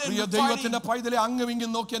looking ahead and Priya fighting. ദൈവത്തിന്റെ പൈതലെ അങ്ങും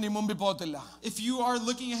ഇങ്ങും നോക്കിയാൽ നീ മുമ്പിൽ പോകത്തില്ല. If you are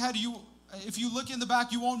looking ahead, if you look in the back,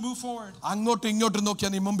 you won't move forward. അങ്ങോട്ടും ഇങ്ങോട്ടും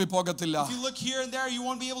നോക്കിയാൽ നീ മുമ്പിൽ പോകത്തില്ല. If you look here and there, you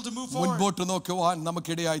won't be able to move forward. മുൻപോട്ട് നോക്കുവാൻ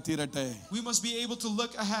നമുക്കിടയായി തീരട്ടെ. We must be able to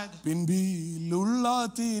look ahead.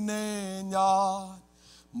 പിൻപിലുള്ളതിനെ ഞാൻ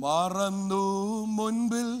മറന്നു,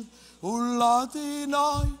 മുൻപിൽ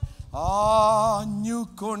ഉള്ളതിനായി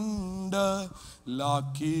ആഞ്ഞുകൊണ്ട്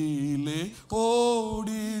ലാക്കിയിലെ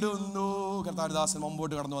ഓടിടുന്നു. കർത്താരദാസൻ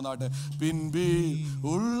മുമ്പോട്ട് കടന്നു വന്നാട്ടെ. പിൻപിൽ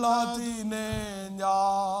ഉള്ളതിനെ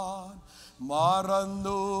ഞാൻ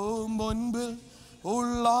മറന്നു, മുൻപിൽ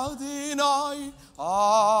ഉള്ളതിനായി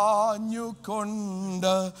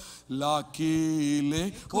ആഞ്ഞുകൊണ്ട് ലാക്കിയിലെ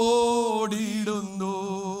ഓടിടുന്നു.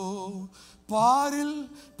 പാരിൽ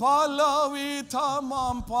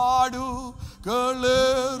പലവിധമാം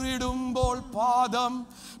പാടുകളേറിടുമ്പോൾ പാദം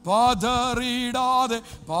പതറിടാതെ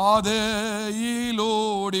പാതയിലോടിടും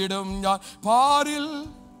ഞാൻ. പാരിൽ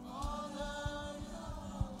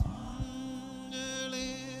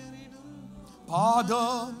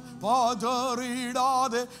പാദം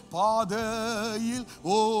പതറിടാതെ പാതയിൽ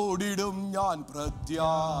ഓടിടും ഞാൻ.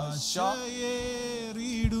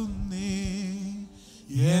 പ്രത്യാശയേറിടുന്നേ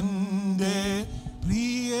എൻ്റെ